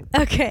obsessing.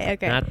 Okay.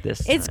 Not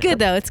this It's time.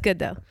 good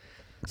though.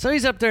 So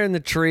he's up there in the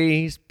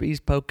tree. He's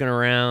poking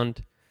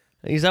around.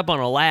 He's up on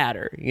a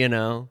ladder,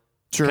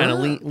 Sure. kind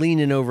of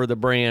leaning over the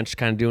branch,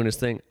 kind of doing his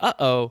thing.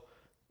 Uh-oh.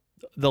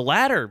 The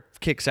ladder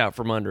kicks out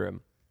from under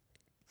him.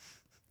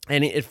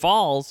 And it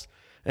falls,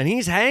 and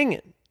he's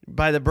hanging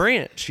by the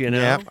branch,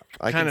 Yeah,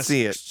 I can Kinda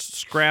see it.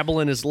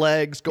 Scrabbling his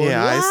legs, going,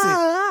 Yeah, I see.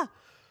 "Ah!"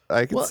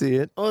 I can see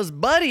it. Well, his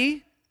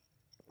buddy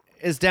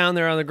is down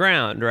there on the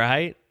ground,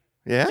 right?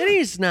 Yeah. And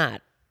he's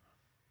not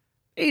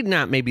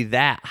maybe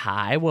that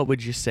high. What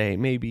would you say?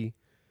 Maybe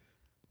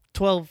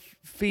 12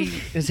 feet.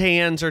 His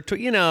hands are,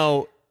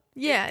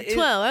 Yeah,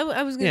 12.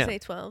 I was gonna yeah. say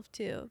 12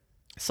 too.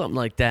 something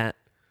like that.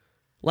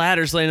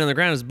 Ladder's laying on the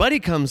ground. His buddy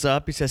comes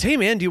up. He says, "Hey,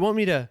 man, do you want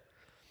me to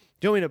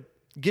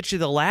get you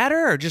the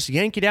ladder or just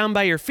yank you down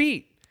by your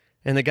feet?"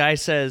 And the guy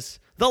says,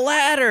 "The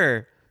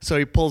ladder." So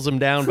he pulls him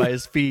down by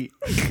his feet.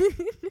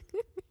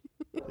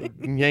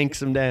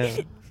 Yanks him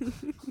down.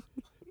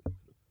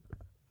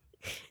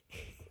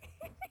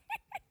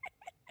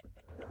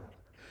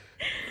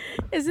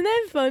 Isn't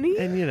that funny?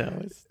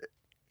 And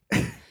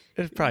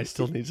it probably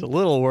still needs a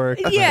little work.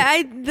 Yeah,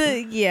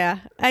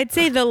 I'd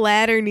say the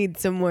ladder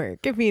needs some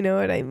work, if you know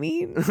what I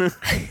mean.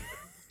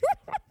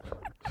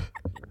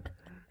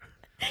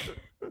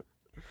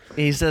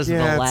 He says the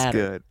Yeah, it's ladder.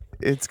 good.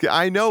 It's good.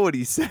 I know what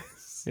he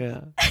says.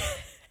 Yeah.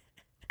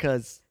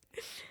 Because,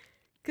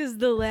 Cause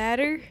the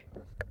ladder,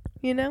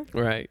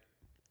 right.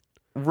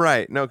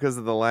 Right. No, because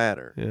of the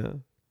ladder. Yeah.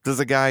 Does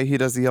a guy, he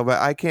does the yell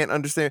back. I can't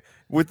understand.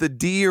 With the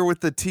D or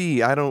with the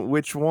T? I don't,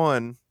 which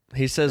one?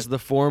 He says the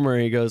former.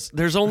 He goes,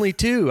 "There's only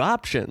two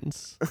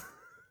options."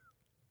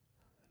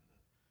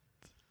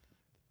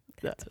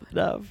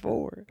 Not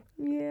four.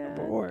 Yeah.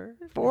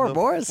 Four,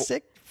 boy.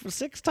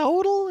 Six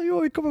total? You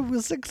want me to come up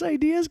with 6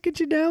 ideas? Get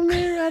you down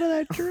there out of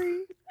that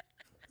tree?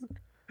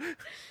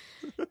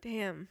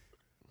 Damn.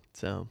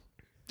 So,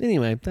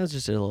 anyway, that was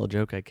just a little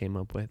joke I came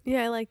up with.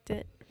 Yeah, I liked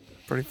it.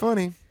 Pretty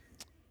funny.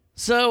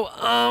 So,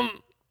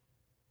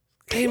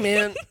 hey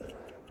man,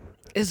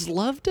 is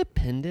love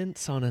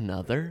dependence on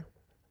another?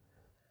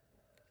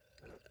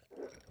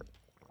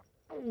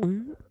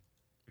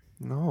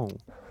 No.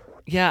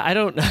 Yeah, I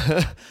don't.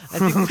 I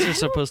think this is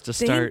supposed to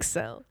Think start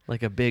so.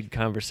 like a big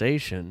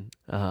conversation.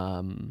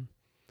 I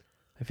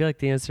feel like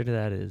the answer to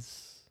that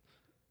is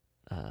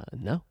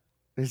no.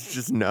 It's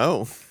just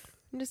no.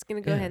 I'm just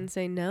gonna go Yeah. ahead and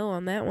say no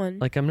on that one.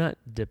 Like I'm not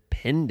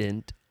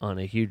dependent on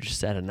a huge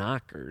set of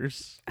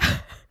knockers.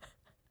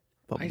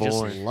 But I boy,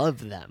 just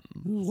love them.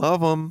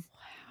 love them.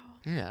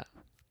 Yeah.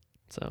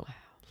 So,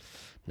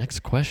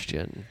 next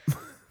question.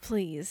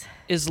 Please.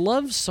 Is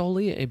love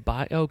solely a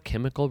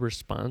biochemical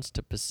response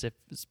to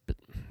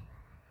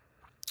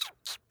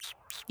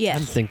Yes.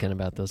 I'm thinking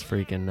about those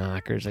freaking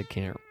knockers. I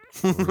can't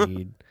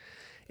read.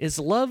 Is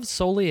love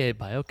solely a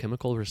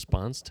biochemical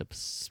response to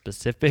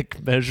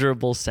specific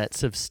measurable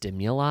sets of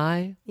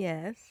stimuli?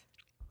 Yes.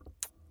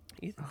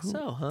 You think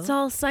so, huh? It's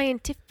all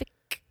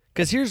scientific.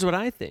 Because here's what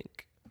I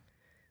think.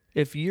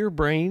 if your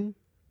brain,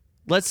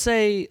 let's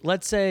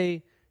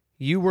say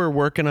you were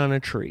working on a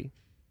tree,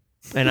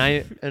 and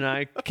I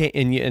came,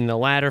 and the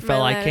ladder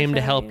fell. I ladder came to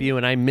fell, help yeah. you,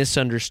 and I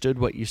misunderstood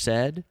what you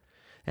said,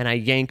 and I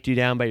yanked you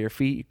down by your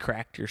feet. You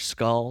cracked your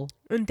skull.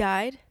 And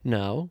died.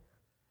 No,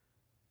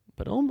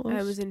 but almost.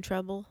 I was in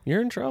trouble.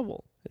 You're in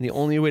trouble, and the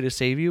only way to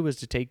save you was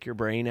to take your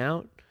brain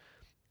out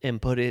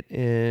and put it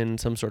in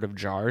some sort of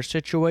jar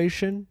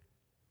situation.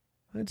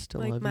 I'd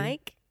still Like love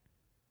Mike,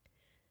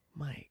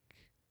 you. Mike.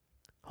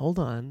 Hold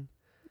on.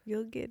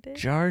 you'll get it.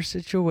 Jar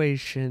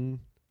situation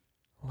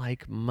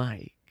like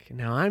Mike.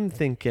 Now I'm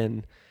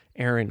thinking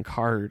Aaron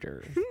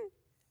Carter.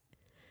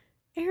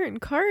 Aaron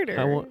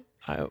Carter.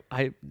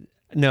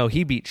 No,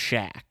 he beat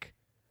Shaq.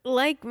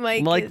 Like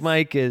Mike. Like is-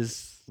 Mike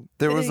is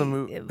There was a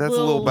Little that's a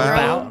little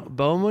Bow.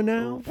 Boma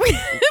now.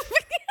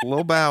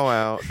 Little Bow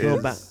Wow Lil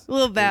is, Bow-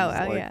 Little Bow is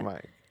Wow, like yeah.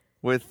 Mike.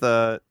 With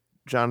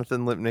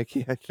Jonathan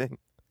Lipnicki, I think.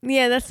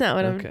 Yeah, that's not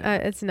what Okay.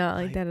 I'm. It's not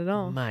like that at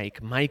all.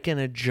 Mike in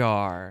a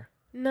jar.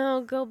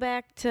 No, go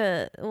back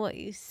to what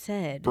you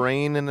said.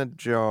 Brain in a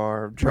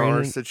jar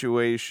Brain-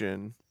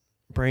 situation.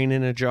 Brain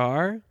in a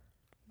jar.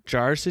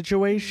 Jar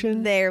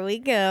situation. There we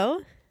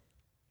go.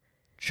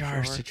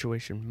 Jar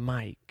situation.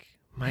 Mike.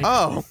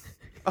 Oh,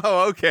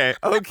 okay.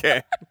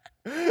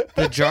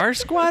 The jar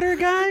squatter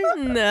guy.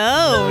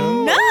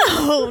 No,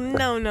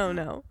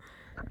 no.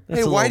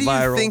 That's Hey, a why do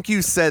little you viral. think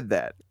you said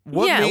that?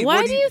 What yeah, made- why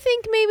what do you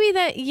think maybe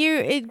that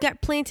it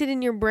got planted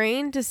in your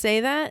brain to say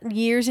that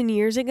years and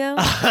years ago?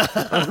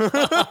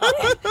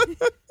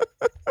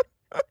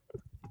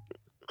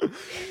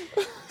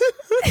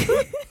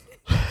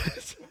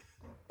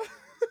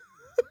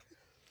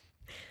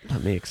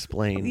 Let me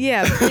explain.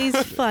 Yeah, please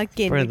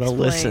fucking For the explain.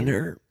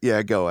 listener.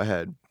 Yeah, go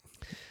ahead.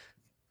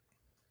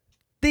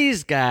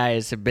 These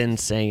guys have been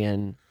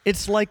saying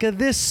it's like a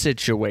this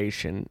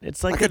situation.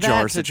 It's like, Like a that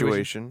jar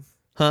situation.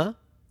 Huh?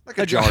 Like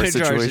a jar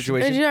situation.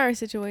 A jar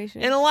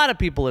situation. And a lot of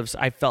people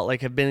I felt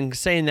like have been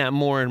saying that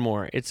more and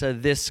more. It's a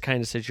this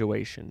kind of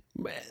situation.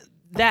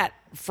 That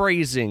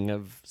phrasing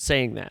of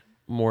saying that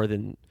more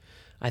than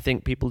I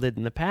think people did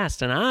in the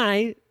past. And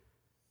I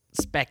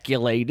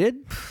speculated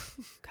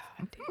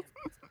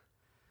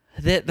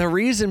that the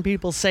reason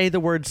people say the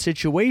word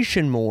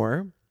situation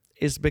more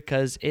is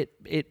because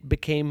it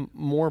became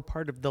more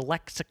part of the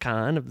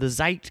lexicon of the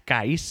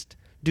zeitgeist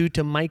due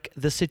to Mike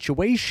the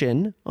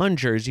Situation on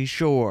Jersey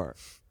Shore.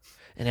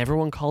 And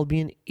everyone called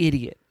me an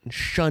idiot and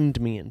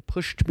shunned me and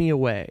pushed me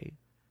away.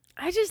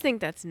 I just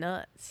think that's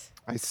nuts.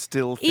 I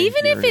still think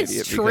Even you're if an it's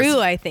idiot true, because-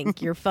 I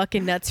think you're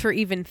fucking nuts for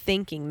even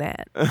thinking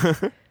that.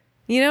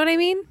 You know what I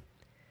mean?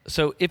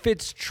 So if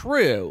it's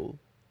true,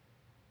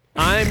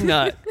 I'm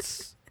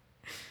nuts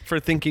for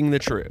thinking the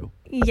true.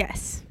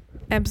 Yes,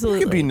 you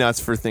absolutely. could be nuts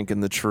for thinking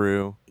the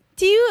true.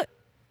 Do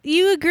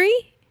you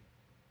agree,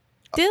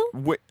 Dill,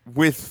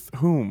 With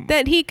whom?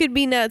 that he could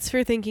be nuts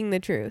for thinking the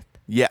truth?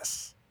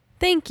 Yes.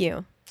 Thank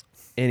you.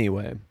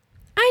 Anyway,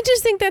 I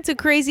just think that's a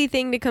crazy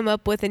thing to come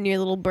up with in your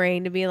little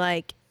brain to be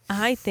like,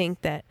 I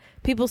think that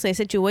people say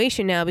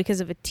situation now because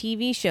of a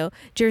TV show,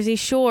 Jersey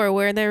Shore,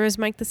 where there was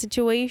Mike the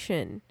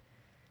Situation.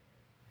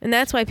 And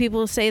that's why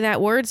people say that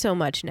word so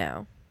much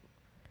now.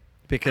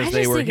 because I they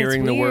just were think it's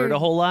hearing the word weird. a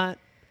whole lot.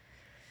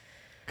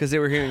 Because they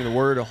were hearing the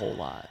word a whole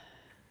lot.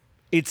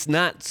 It's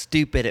not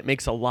stupid. It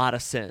makes a lot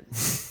of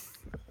sense.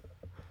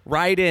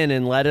 Write in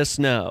and let us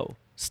know.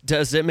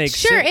 Does it make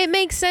Sure, sense? it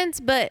makes sense,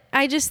 but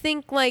I just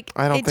think like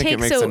I don't it think it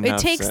takes makes it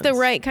enough takes the sense.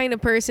 right kind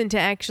of person to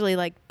actually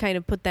like kind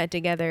of put that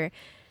together,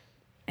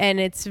 and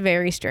it's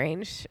very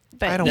strange.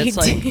 But I don't he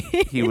That's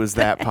did. He was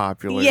that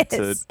popular Yes.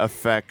 to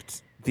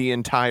affect the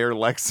entire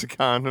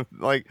lexicon of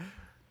like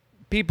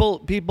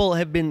People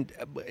have been,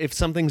 if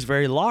something's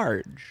very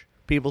large,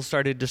 people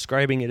started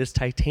describing it as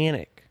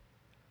Titanic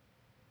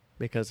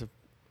because of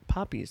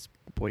Poppy's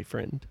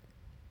boyfriend,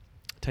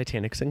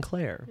 Titanic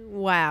Sinclair.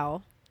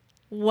 Wow.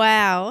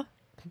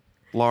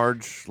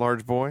 large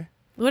boy.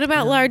 What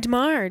about Large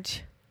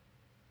Marge?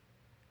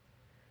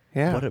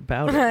 Yeah. What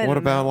about it? I What don't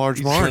about know. large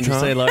You just wanted Marge? to Huh?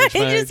 say large I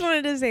Marge? just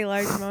wanted to say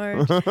Large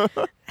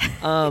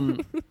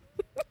Marge.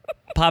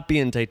 Poppy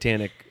and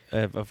Titanic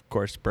have, of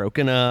course,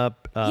 broken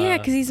up. Yeah,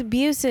 because he's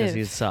abusive. Because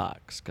he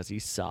sucks. Because he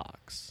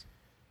sucks.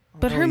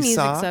 but Oh, her he music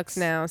sucks? sucks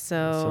now,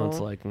 so. So it's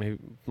like maybe.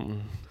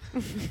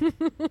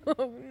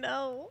 Oh,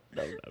 no.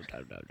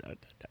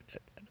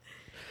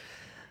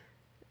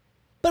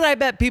 But I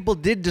bet people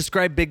did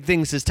describe big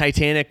things as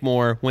Titanic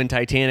more when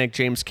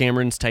James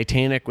Cameron's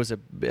Titanic was a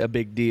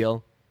big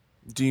deal.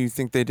 Do you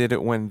think they did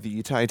it when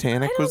the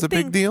Titanic I was don't a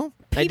big think deal?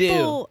 I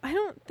do. I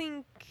don't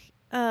think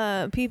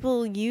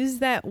people use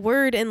that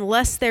word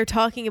unless they're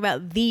talking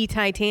about the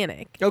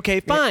Titanic. Okay,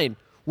 fine.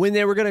 When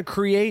they were going to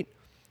create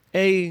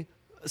a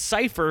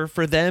cipher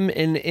for them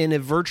in a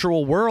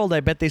virtual world, I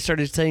bet they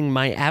started saying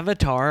my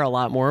avatar a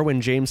lot more when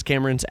James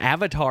Cameron's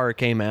Avatar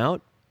came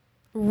out.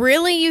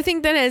 Really? You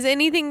think that has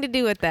anything to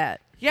do with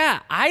that? Yeah,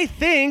 I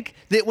think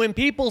that when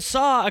people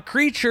saw a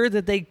creature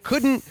that they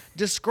couldn't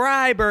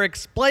describe or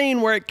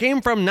explain where it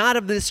came from, not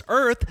of this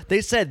earth,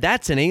 they said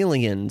that's an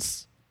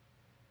aliens.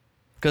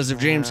 Because of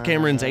James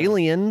Cameron's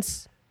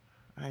Aliens.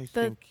 I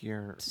think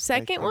you're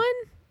Second one?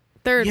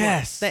 Third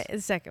Yes. one.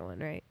 The second one,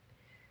 right?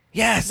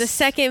 Yes. The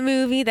second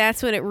movie,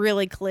 that's when it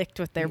really clicked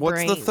with their What's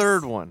brains. the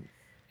third one?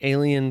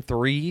 Alien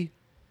 3.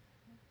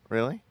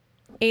 Really?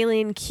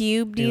 Alien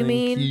Cube, do you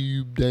mean?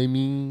 Cubed, I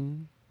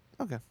mean.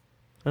 Okay.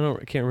 I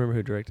can't remember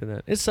who directed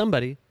that. It's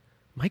somebody.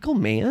 Michael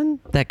Mann?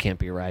 That can't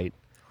be right.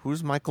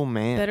 Who's Michael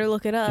Mann? Better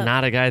look it up.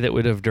 Not a guy that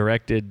would have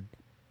directed.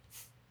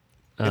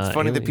 It's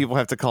funny that Alien. people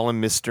have to call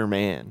him Mr.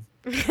 Man.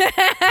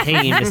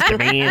 Hey, Mr.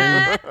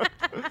 Man.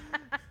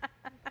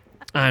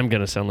 I'm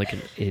gonna sound like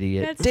an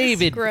idiot. That's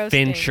David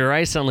disgusting. Fincher.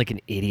 I sound like an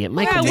idiot.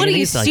 Michael Wow, Mann, what are you,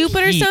 he's like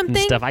stupid or Heat and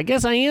something? Stuff. I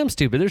guess I am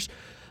stupid. There's,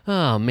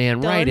 oh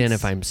man, write in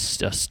Dunce. if I'm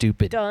a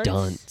stupid Dunce.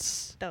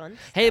 dunce. Done.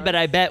 Hey, but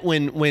I bet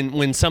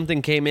when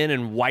something came in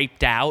and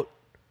wiped out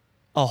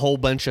a whole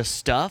bunch of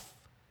stuff,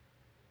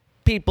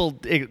 people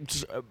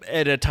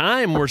at a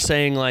time were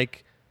saying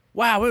like,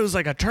 "Wow, it was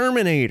like a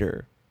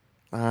Terminator."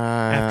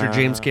 After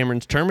James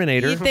Cameron's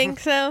Terminator. You think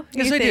so?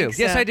 Yes, You I do. think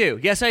Yes, so? I do.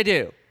 Yes, I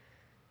do.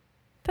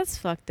 That's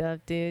fucked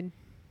up, dude.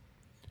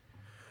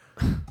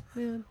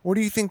 What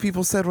do you think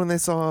people said when they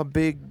saw a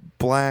big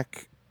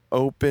black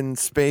open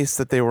space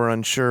that they were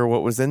unsure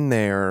what was in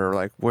there or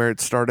like where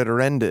it started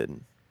or ended?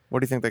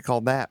 What do you think they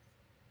called that?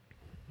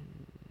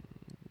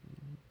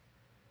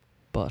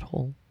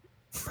 Butthole.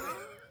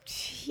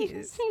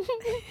 Jeez.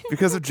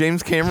 Because of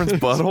James Cameron's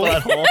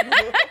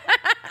butthole?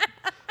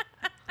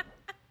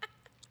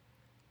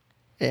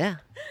 Yeah,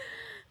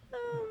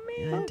 Oh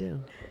yeah, I man.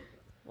 do.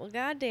 Well,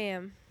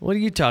 goddamn. What are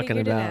you talking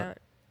Figured it about? out.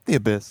 The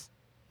Abyss.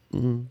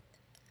 Mm.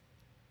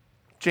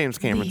 James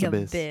Cameron's The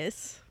Abyss.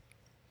 abyss.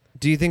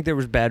 Do you think there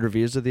was bad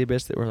reviews of The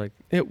Abyss that were like,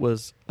 it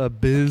was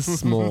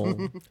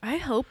abysmal? I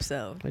hope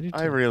so. I do too.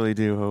 I really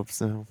do hope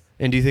so.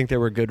 And do you think there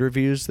were good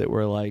reviews that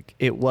were like,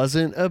 it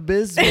wasn't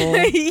abysmal?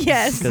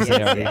 Yes. Because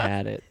they already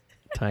had it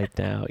typed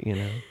out, you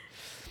know.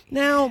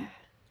 Now,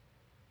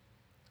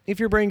 if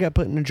your brain got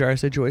put in a jar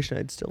situation,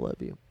 I'd still love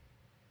you.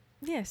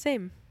 Yeah,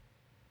 same.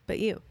 But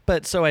you.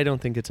 But so I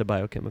don't think it's a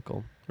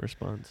biochemical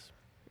response.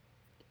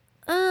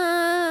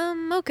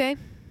 Okay.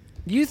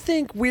 You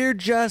think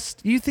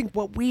you think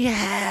what we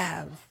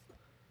have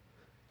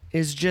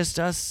is just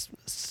us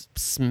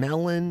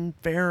smelling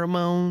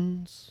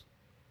pheromones?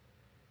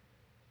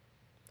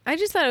 I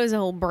just thought it was a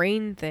whole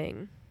brain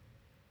thing.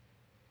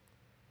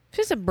 It's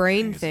just a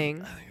brain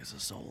thing. I think it's a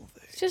soul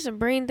thing. It's just a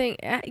brain thing.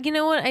 You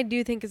know what? I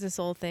do think it's a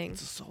soul thing.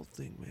 It's a soul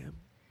thing, man.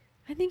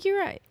 I think you're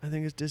right. I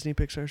think it's Disney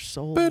Pixar's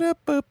soul.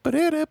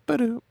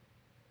 Ba-da-ba-ba-da-ba-doo.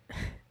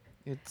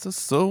 It's a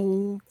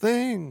soul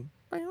thing.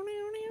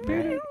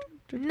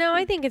 No,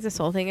 I think it's a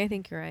soul thing. I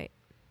think you're right.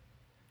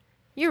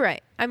 You're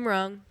right. I'm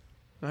wrong.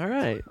 All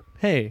right.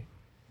 Hey.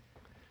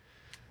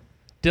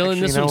 Dylan,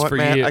 Actually, this you know one's what, for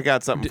Matt? you. I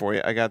got something for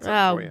you. I got something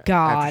Oh, for you.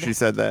 God. After she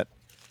said that.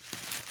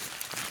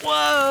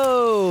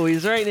 Whoa!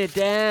 He's writing it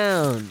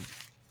down.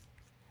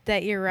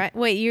 That you're right.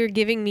 Wait, you're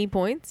giving me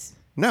points?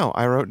 No,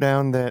 I wrote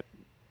down that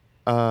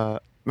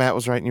Matt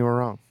was right and you were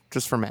wrong.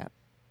 Just for Matt.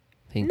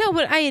 No,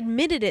 but I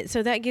admitted it,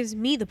 so that gives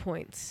me the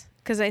points.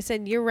 Because I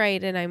said you're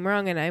right and I'm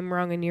wrong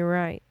and you're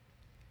right.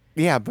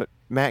 Yeah, but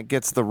Matt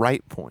gets the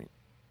right point.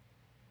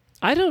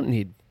 I don't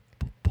need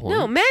points.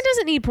 No, Matt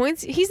doesn't need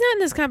points. He's not in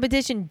this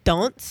competition,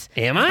 dunce.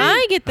 Am I?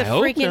 I get the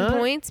hope freaking not.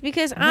 points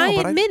because No, I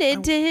but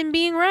admitted to him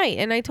being right,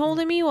 and I told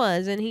him he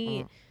was, and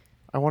he.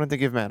 I wanted to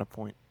give Matt a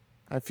point.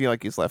 I feel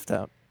like he's left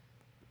out.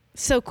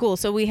 So cool.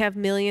 So we have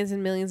millions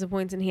and millions of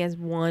points, and he has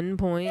 1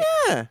 point.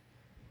 Yeah.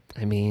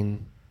 I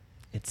mean,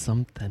 it's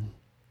something.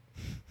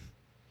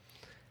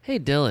 Hey,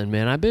 Dylan,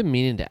 man, I've been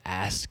meaning to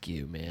ask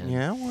you, man.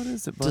 Yeah, what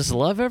is it, buddy? Does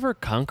love ever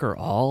conquer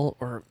all,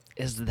 or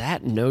is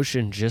that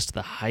notion just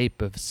the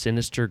hype of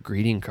sinister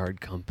greeting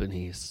card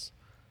companies?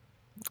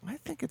 I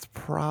think it's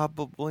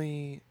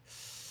probably...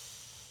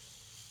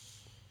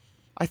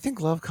 I think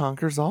love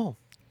conquers all.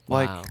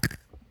 Like,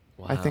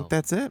 Wow. I think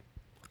that's it.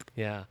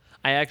 Yeah.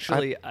 I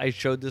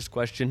showed this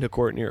question to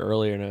Courtney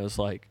earlier, and I was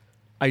like,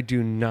 I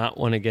do not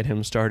want to get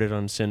him started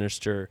on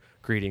sinister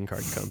greeting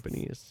card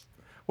companies.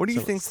 What do you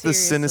So- think's the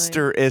Seriously.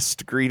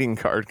 sinisterest greeting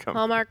card company?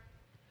 Hallmark.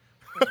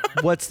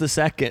 What's the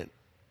second?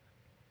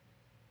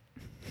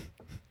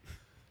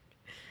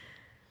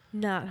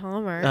 Not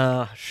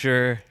Hallmark.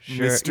 Sure.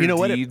 Mr. You know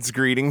what? Deeds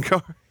greeting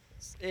card.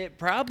 It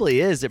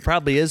probably is. It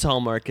probably is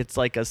Hallmark. It's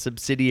like a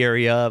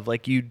subsidiary of,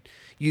 like, you'd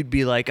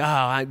be like, oh,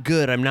 I'm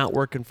good. I'm not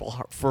working for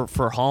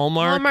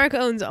Hallmark. Hallmark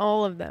owns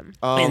all of them.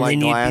 Oh, And like then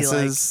you'd be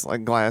glasses,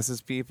 like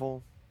glasses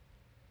people.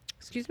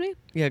 Excuse me?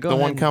 Yeah, go The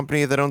ahead. one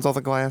company that owns all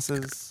the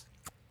glasses.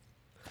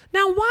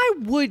 Now, why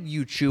would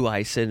you chew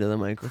ice into the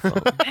microphone?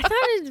 I thought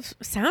it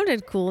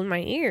sounded cool in my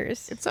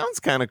ears. It sounds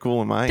kind of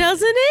cool in my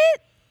Doesn't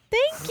it?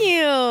 Thank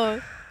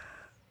you.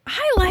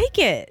 I like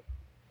it.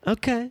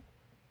 Okay.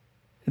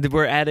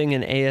 We're adding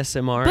an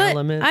ASMR But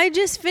element. I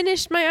just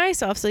finished my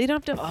ice off, so you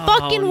don't have to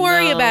fucking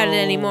worry about it no.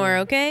 anymore,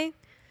 okay?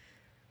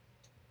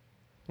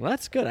 Well,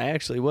 that's good. I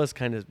actually was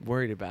kind of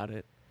worried about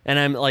it. And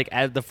I'm like,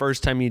 the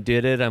first time you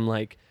did it, I'm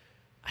like,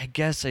 I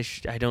guess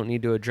I don't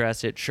need to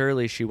address it.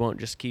 Surely she won't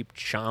just keep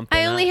chomping.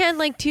 I only up. had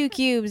like 2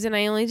 cubes, and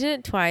I only did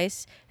it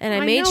twice. And I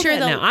I made know sure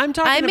that now. I'm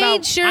talking I made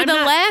about- sure I'm the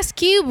not- last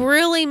cube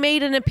really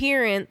made an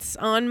appearance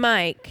on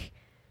Mike.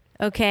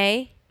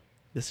 Okay,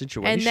 the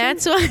situation. and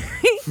that's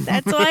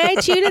why I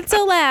chewed it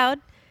so loud.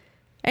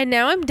 And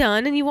now I'm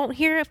done, and you won't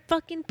hear a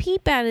fucking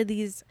peep out of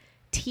these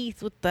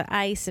teeth with the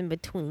ice in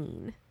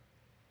between.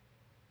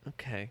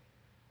 okay.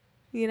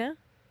 You know?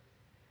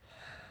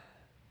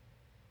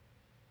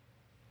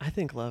 I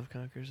think love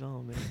conquers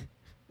all, man.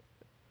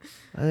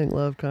 I think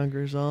love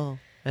conquers all,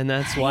 and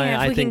that's why Yeah, if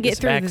I we can think get this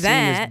through vaccine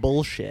that. is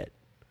bullshit.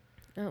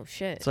 Oh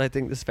shit. So I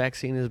think this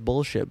vaccine is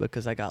bullshit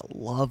because I got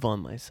love on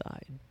my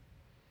side.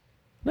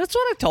 That's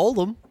what I told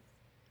them.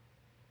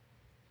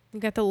 You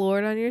got the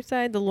Lord on your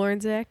side, the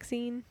Lord's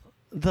vaccine.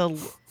 The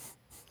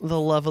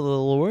love of the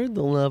Lord,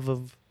 the love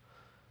of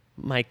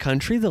my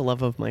country, the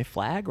love of my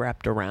flag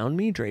wrapped around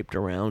me, draped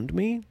around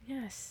me.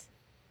 Yes.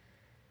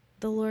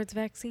 The Lord's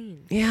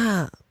vaccine.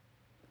 Yeah.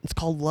 It's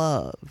called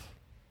love.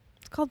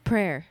 It's called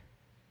prayer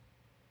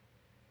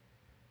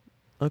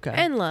Okay.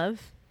 and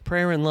love.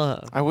 prayer and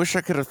love. I wish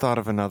I could have thought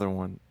of another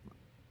one,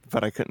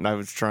 but I couldn't. I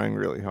was trying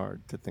really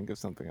hard to think of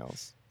something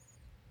else.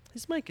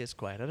 His mic is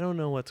quiet. I don't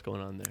know what's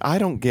going on there. I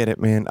don't get it,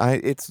 man.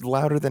 It's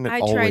louder than it I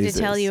always tried to is.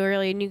 tell you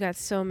earlier, and you got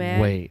so mad.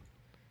 Wait.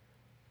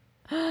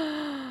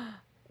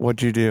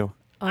 What'd you do?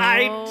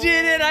 I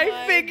did it.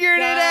 I figured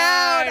it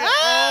out. God.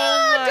 Ah,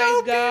 Oh my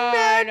don't be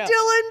mad, God.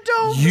 Dylan.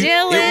 Don't. You,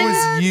 Dylan. It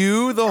was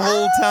you the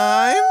whole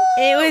time?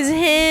 It was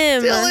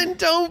him. Dylan,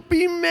 don't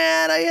be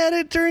mad. I had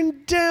it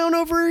turned down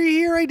over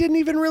here. I didn't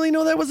even really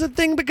know that was a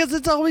thing because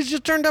it's always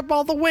just turned up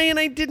all the way, and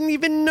I didn't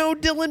even know.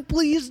 Dylan,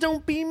 please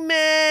don't be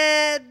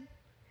mad.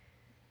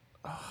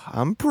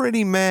 I'm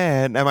pretty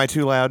mad. Am I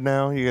too loud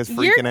now? You guys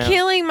freaking You're out?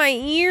 killing my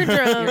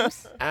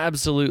eardrums.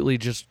 Absolutely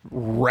just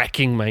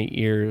wrecking my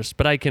ears,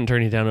 but I can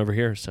turn it down over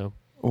here, so.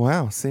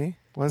 Wow, see?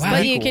 Wasn't But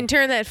that you cool? can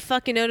turn that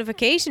fucking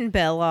notification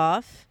bell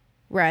off,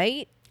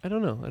 right? I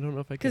don't know. I don't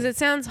know if I can. Because it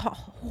sounds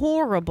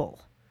horrible.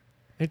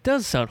 It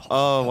does sound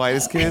Oh,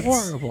 whitest kids?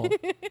 horrible.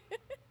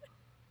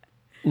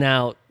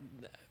 Now,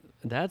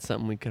 that's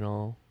something we can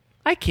all.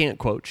 I can't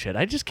quote shit.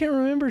 I just can't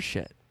remember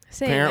shit.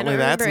 Same. Apparently I don't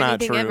that's remember not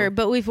anything true. ever.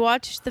 But we've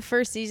watched the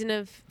first season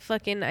of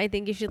fucking I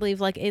Think You Should Leave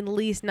like at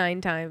least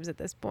 9 times at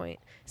this point.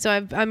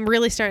 So I'm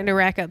really starting to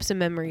rack up some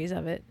memories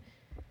of it.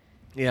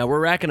 Yeah, we're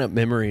racking up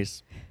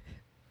memories.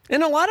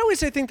 In a lot of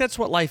ways, I think that's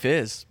what life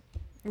is.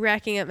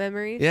 Racking up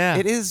memories. Yeah.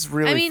 It is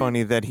really I mean-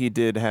 funny that he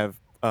did have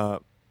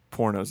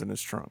pornos in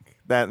his trunk.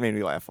 That made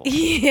me laugh a lot.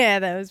 Yeah,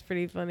 that was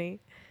pretty funny.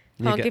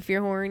 You Honk got- if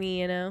you're horny,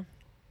 you know.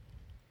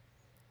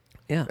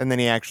 Yeah. And then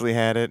he actually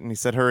had it, and he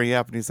said, "Hurry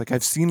up!" And he's like,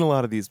 "I've seen a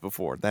lot of these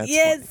before." That's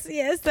Yes, funny.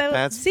 yes. That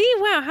That's- see,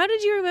 wow. How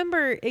did you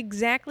remember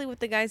exactly what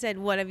the guy said?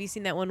 What, have you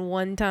seen that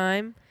one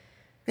time?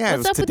 Yeah, it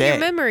What's was up today. with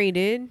your memory,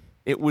 dude?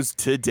 It was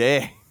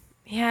today.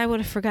 Yeah, I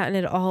would have forgotten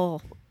it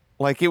all.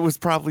 Like it was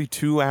probably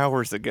 2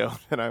 hours ago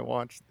that I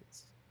watched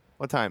this.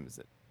 What time is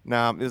it?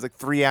 No, it was like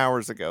 3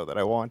 hours ago that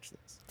I watched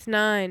this. It's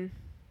 9.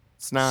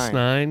 It's 9.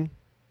 Snine.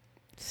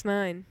 It's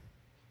 9.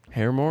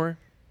 Hairmore.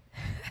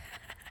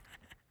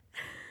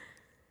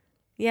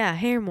 Yeah,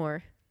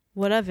 Hairmore.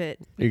 What of it?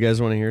 You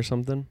guys want to hear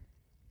something?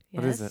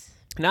 What is it?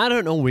 Now, I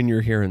don't know when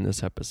you're hearing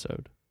this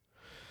episode.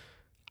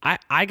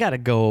 I got to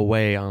go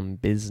away on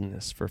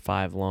business for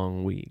 5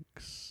 long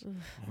weeks.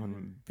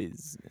 On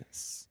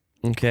business,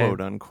 Okay.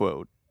 quote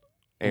unquote,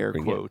 air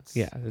Yeah, quotes.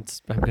 Yeah,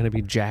 I'm going to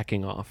be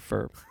jacking off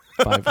for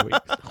 5 weeks.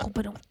 Oh,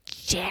 but don't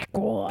jack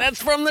off.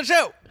 That's from the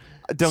show.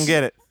 I don't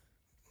get it.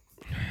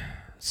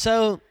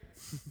 So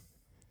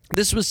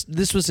this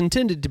was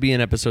intended to be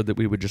an episode that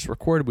we would just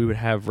record, we would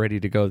have ready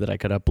to go that I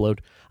could upload.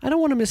 I don't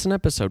want to miss an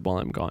episode while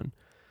I'm gone.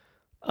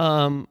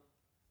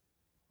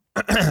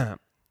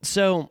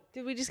 So,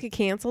 Did we just get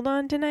canceled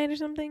on tonight or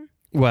something?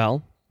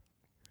 well,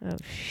 Oh,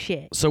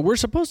 shit. so we're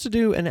supposed to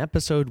do an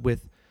episode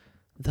with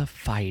the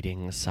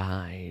fighting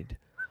side.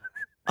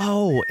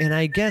 Oh, and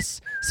I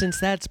guess since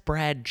that's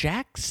Brad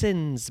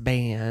Jackson's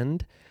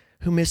band,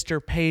 who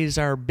Mr. pays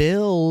our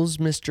bills,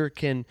 Mr.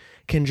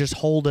 can just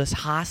hold us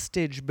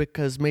hostage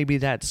because maybe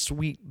that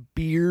sweet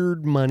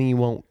beard money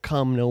won't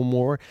come no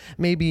more.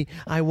 Maybe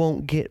I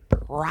won't get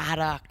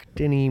product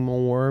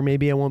anymore.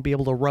 Maybe I won't be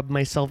able to rub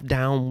myself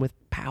down with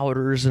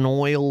powders and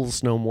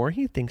oils no more.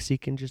 He thinks he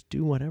can just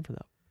do whatever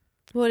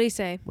What'd he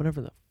say?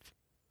 the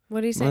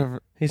What'd he say?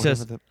 Whatever, he whatever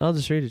says, the- I'll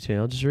just read it to you.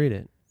 I'll just read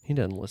it. He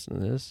doesn't listen to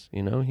this,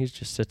 you know. He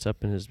just sits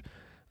up in his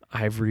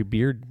ivory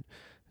beard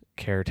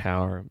care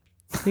tower.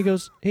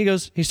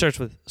 He starts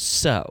with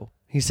so.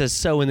 He says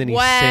so and then he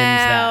sends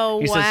that.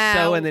 He says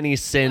so and then he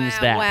sends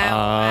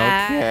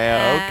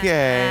that.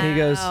 Okay.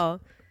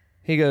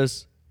 He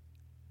goes,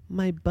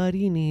 my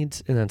buddy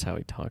needs, and that's how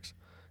he talks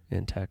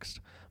in text.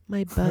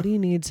 My buddy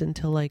needs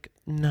until like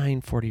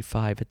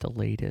 9:45 at the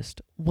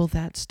latest. Will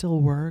that still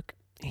work?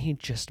 He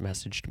just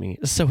messaged me,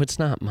 so it's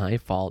not my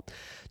fault.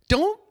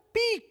 Don't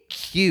be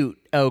cute,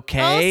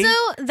 okay?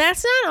 Also,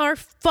 that's not our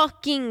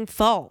fucking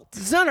fault.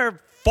 It's not our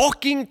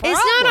fucking problem.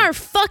 It's not our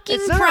fucking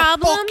It's not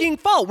problem. our fucking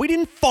fault. We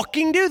didn't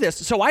fucking do this.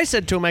 So I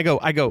said to him,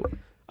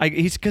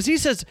 because he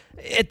says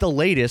at the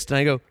latest, and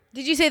I go,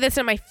 Did you say that's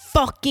not my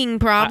fucking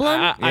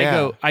problem?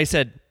 I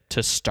said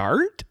to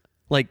start.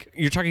 Like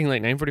you're talking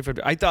like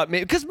 9:45. I thought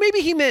because maybe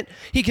he meant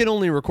he can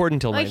only record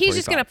until 9:45. like he's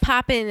just gonna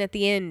pop in at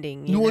the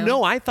ending. You know?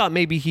 No, I thought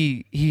maybe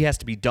he has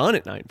to be done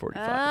at 9:45.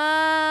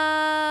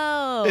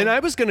 Oh. And I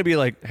was going to be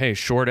like, hey,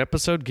 short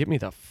episode, get me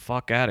the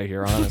fuck out of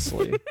here,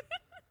 honestly.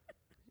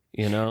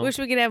 You know? Wish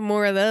we could have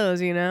more of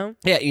those, you know?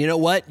 Yeah, you know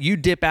what? You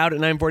dip out at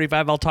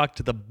 9:45, I'll talk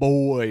to the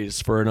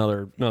boys for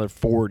another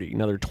 40,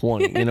 another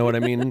 20. You know what I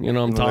mean? You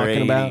know what I'm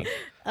talking about?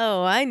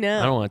 Oh, I know.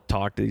 I don't want to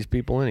talk to these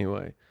people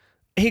anyway.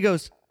 He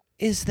goes,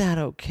 is that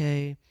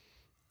okay?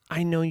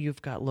 I know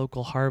you've got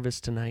local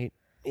harvest tonight.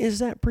 Is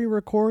that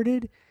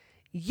pre-recorded?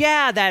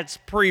 Yeah, that's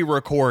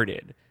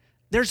pre-recorded.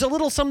 There's a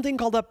little something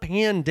called a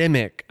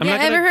pandemic.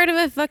 Ever heard of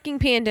a fucking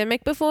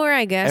pandemic before?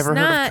 I guess Ever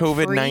not. heard of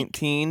freak.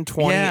 COVID-19,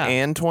 20 Yeah.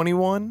 and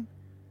 21?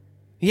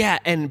 Yeah,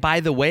 and by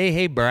the way,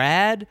 hey,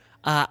 Brad,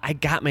 I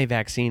got my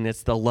vaccine.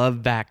 It's the love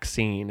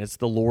vaccine. It's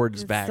the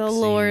Lord's vaccine. The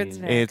Lord's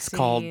vaccine. It's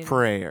called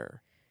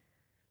prayer.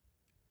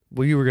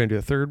 Well, you were going to do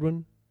a third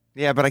one?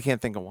 Yeah, but I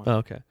can't think of one. Oh,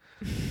 okay.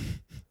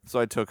 So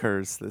I took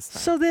hers this time.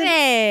 So then,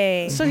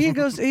 Hey. so he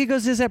goes,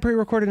 is that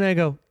pre-recorded? And I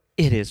go,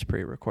 it is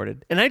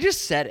pre-recorded. And I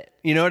just said it.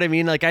 You know what I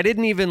mean? Like I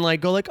didn't even like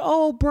go like,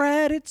 oh,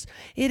 Brad, it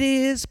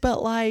is,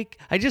 but like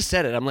I just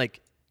said it. I'm like,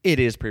 it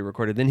is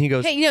pre-recorded. Then he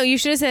goes, Hey, you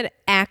should have said,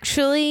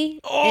 actually,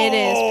 it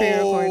is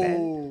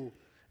pre-recorded.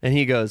 and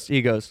he goes,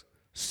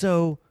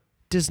 so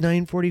does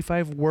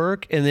 9:45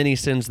 work? And then he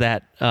sends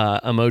that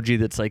emoji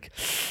that's like,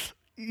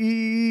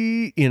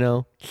 you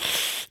know.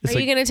 It's Are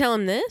like, you going to tell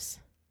him this?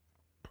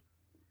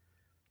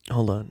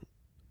 hold on.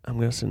 I'm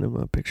going to send him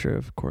a picture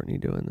of Courtney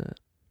doing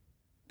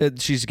that.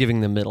 She's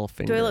giving the middle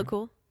finger. Do I look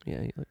cool?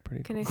 Yeah, you look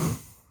pretty cool. Can I see?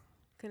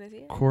 Can I see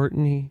it?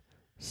 Courtney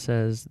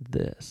says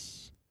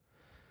this.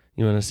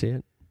 You want to see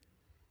it?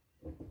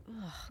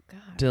 Oh, God.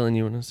 Dylan,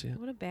 you want to see it?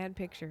 What a bad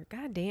picture.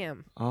 God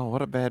damn. Oh,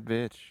 what a bad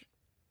bitch.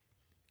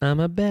 I'm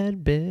a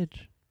bad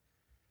bitch.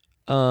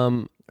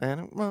 And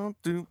it won't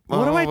do.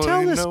 What do I well,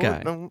 tell you this know guy?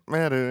 It don't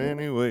matter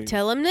anyway.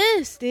 Tell him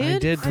this, dude. I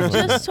did tell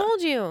him. just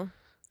told you.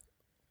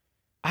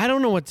 I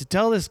don't know what to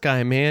tell this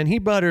guy, man. He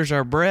butters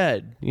our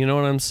bread. You know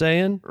what I'm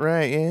saying?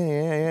 Right,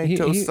 yeah. He-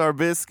 Toast he- our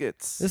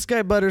biscuits. This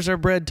guy butters our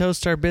bread,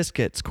 toasts our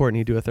biscuits.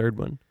 Courtney, do a third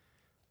one.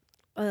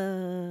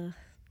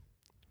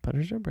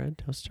 Butters our bread,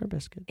 toasts our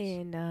biscuits.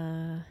 And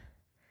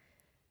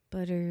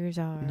butters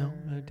are. No,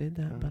 I did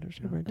that. Butters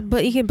our bread.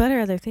 But you can butter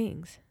other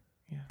things,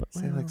 Yeah, But-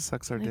 say like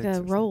sucks our like dicks. a or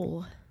something.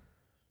 roll.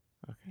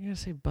 You gotta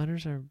say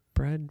butters our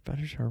bread,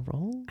 butters our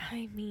roll?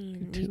 I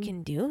mean, You you do?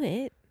 can do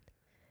it.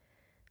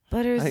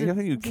 Butters. I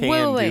know you can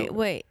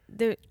Wait.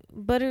 The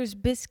butters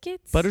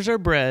biscuits. Butters our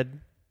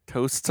bread.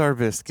 Toasts our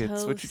biscuits.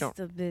 Toast Which you don't.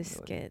 the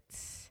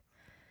biscuits.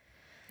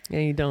 Yeah,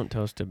 you don't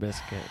toast a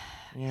biscuit.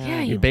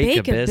 Yeah, you you bake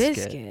a bake a biscuit.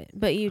 biscuit,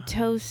 but you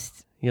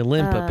toast. You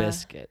limp a Uh,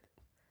 biscuit.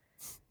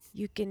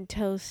 You can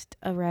toast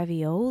a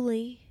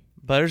ravioli.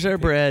 Butters our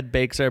bread,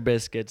 bakes our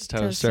biscuits,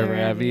 toasts our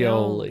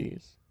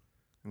raviolis.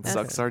 And That's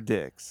sucks it. our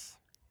dicks.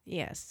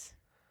 Yes.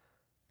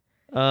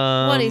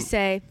 What do you Um,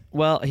 say?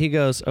 well, he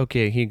goes,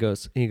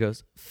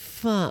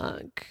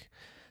 fuck.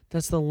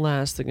 That's the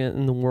last thing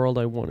in the world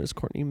I want is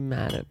Courtney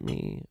mad at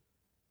me.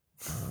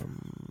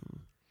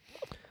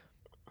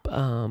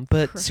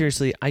 But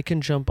seriously, I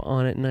can jump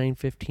on at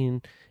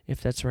 9:15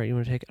 if that's right. You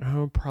want to take it? I don't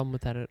have a problem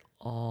with that at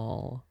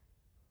all.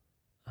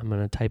 I'm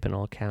going to type in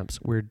all caps.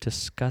 We're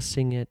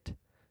discussing it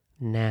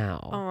now.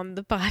 On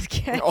the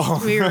podcast,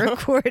 Oh. we're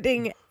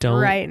recording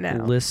Don't right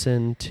now.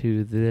 listen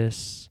to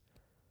this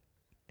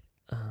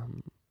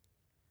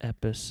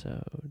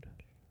episode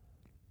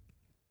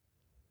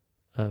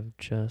of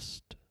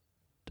Just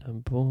the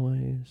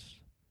Boys.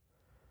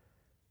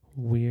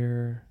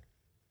 We're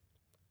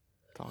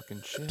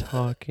Talking shit.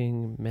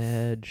 talking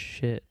mad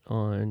shit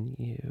on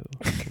you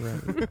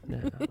right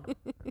now.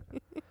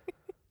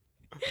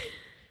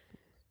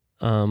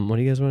 What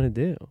do you guys want to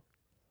do?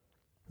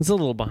 It's a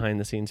little behind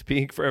the scenes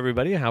peek for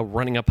everybody how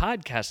running a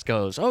podcast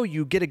goes. Oh,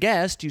 you get a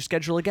guest, you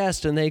schedule a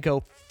guest, and they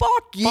go,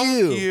 fuck you.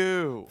 Fuck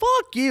you.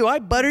 Fuck you. I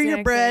butter your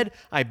Exactly. bread.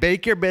 I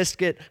bake your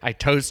biscuit. I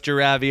toast your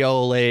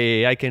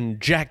ravioli. I can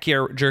jerk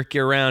you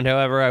around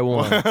however I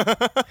want.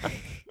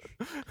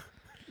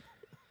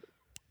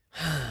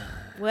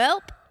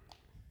 Welp.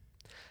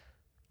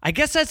 I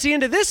guess that's the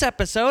end of this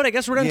episode. I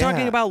guess we're done Yeah.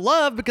 talking about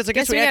love because I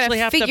guess we we gotta actually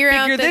have to figure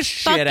out figure this this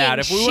shit out.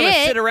 If we fucking want to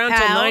sit shit around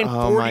till out. 9:45.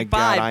 Oh my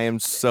god, I am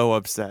so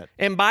upset.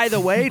 And by the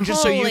way,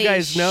 just so you Holy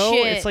guys know,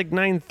 shit. it's like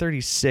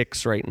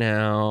 9:36 right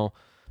now.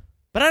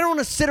 But I don't want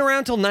to sit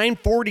around till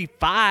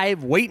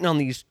 9:45 waiting on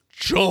these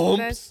chumps.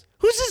 That's-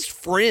 Who's his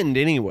friend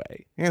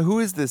anyway? Yeah, who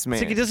is this man?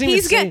 It's like he doesn't even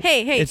He's say. got.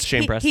 Hey. It's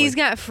Shane Presley. He's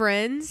got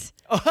friends.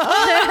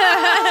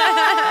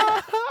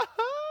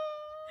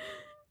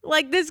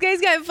 Like this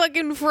guy's got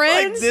fucking like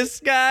friends. this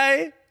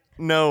guy.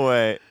 No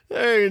way.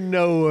 There ain't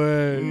no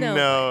way. No,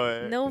 No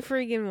way. way. No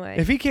freaking way.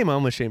 If he came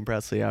on with Shane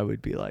Presley, I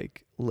would be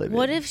like livid.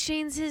 What if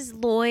Shane's his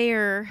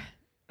lawyer?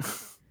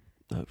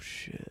 Oh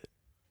shit.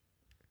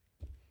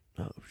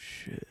 Oh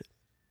shit.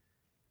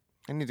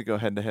 I need to go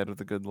head to head with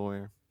a good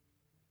lawyer.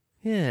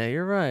 Yeah,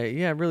 you're right.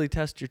 Yeah, really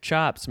test your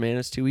chops, man.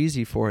 It's too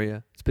easy for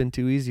you. It's been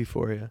too easy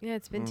for you. Yeah,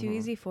 it's been too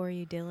easy for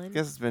you, Dylan.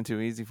 Guess it's been too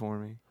easy for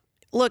me.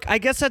 Look, I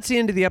guess that's the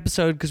end of the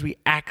episode because we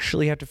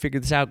actually have to figure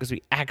this out because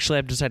we actually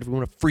have to decide if we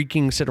want to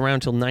freaking sit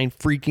around till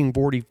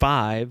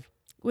 9:45.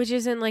 Which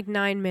isn't like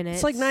 9 minutes.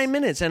 It's like 9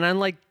 minutes, and I'm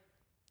like,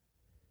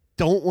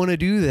 don't want to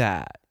do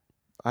that.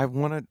 I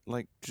want to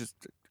like just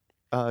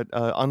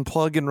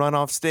unplug and run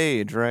off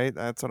stage, right?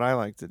 That's what I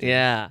like to do.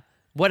 Yeah.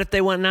 What if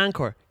they want an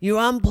encore? You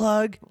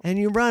unplug and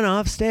you run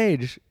off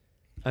stage.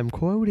 I'm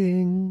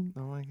quoting.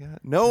 Oh my god.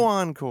 No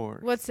encore.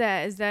 What's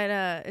that? Is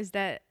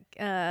that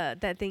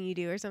that thing you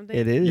do or something?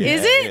 It is.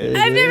 Is it?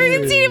 I've never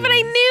even seen it, but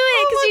I knew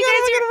it because you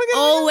guys are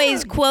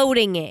always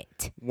quoting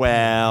it.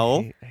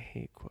 Well, I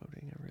hate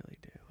quoting. I really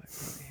do. I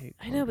really hate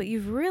I know, but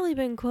you've really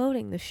been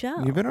quoting the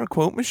show. you've been on a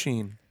quote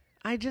machine.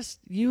 I just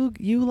you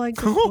like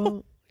to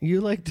quote. You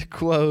like to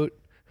quote.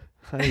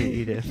 Hi,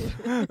 Edith.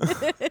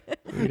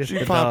 Edith She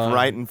the popped dog.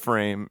 right in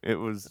frame. It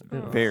was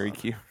very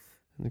cute.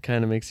 It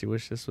kind of makes you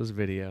wish this was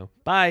video.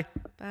 Bye.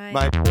 Bye.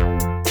 Bye.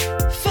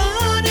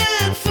 Fun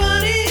and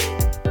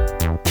funny.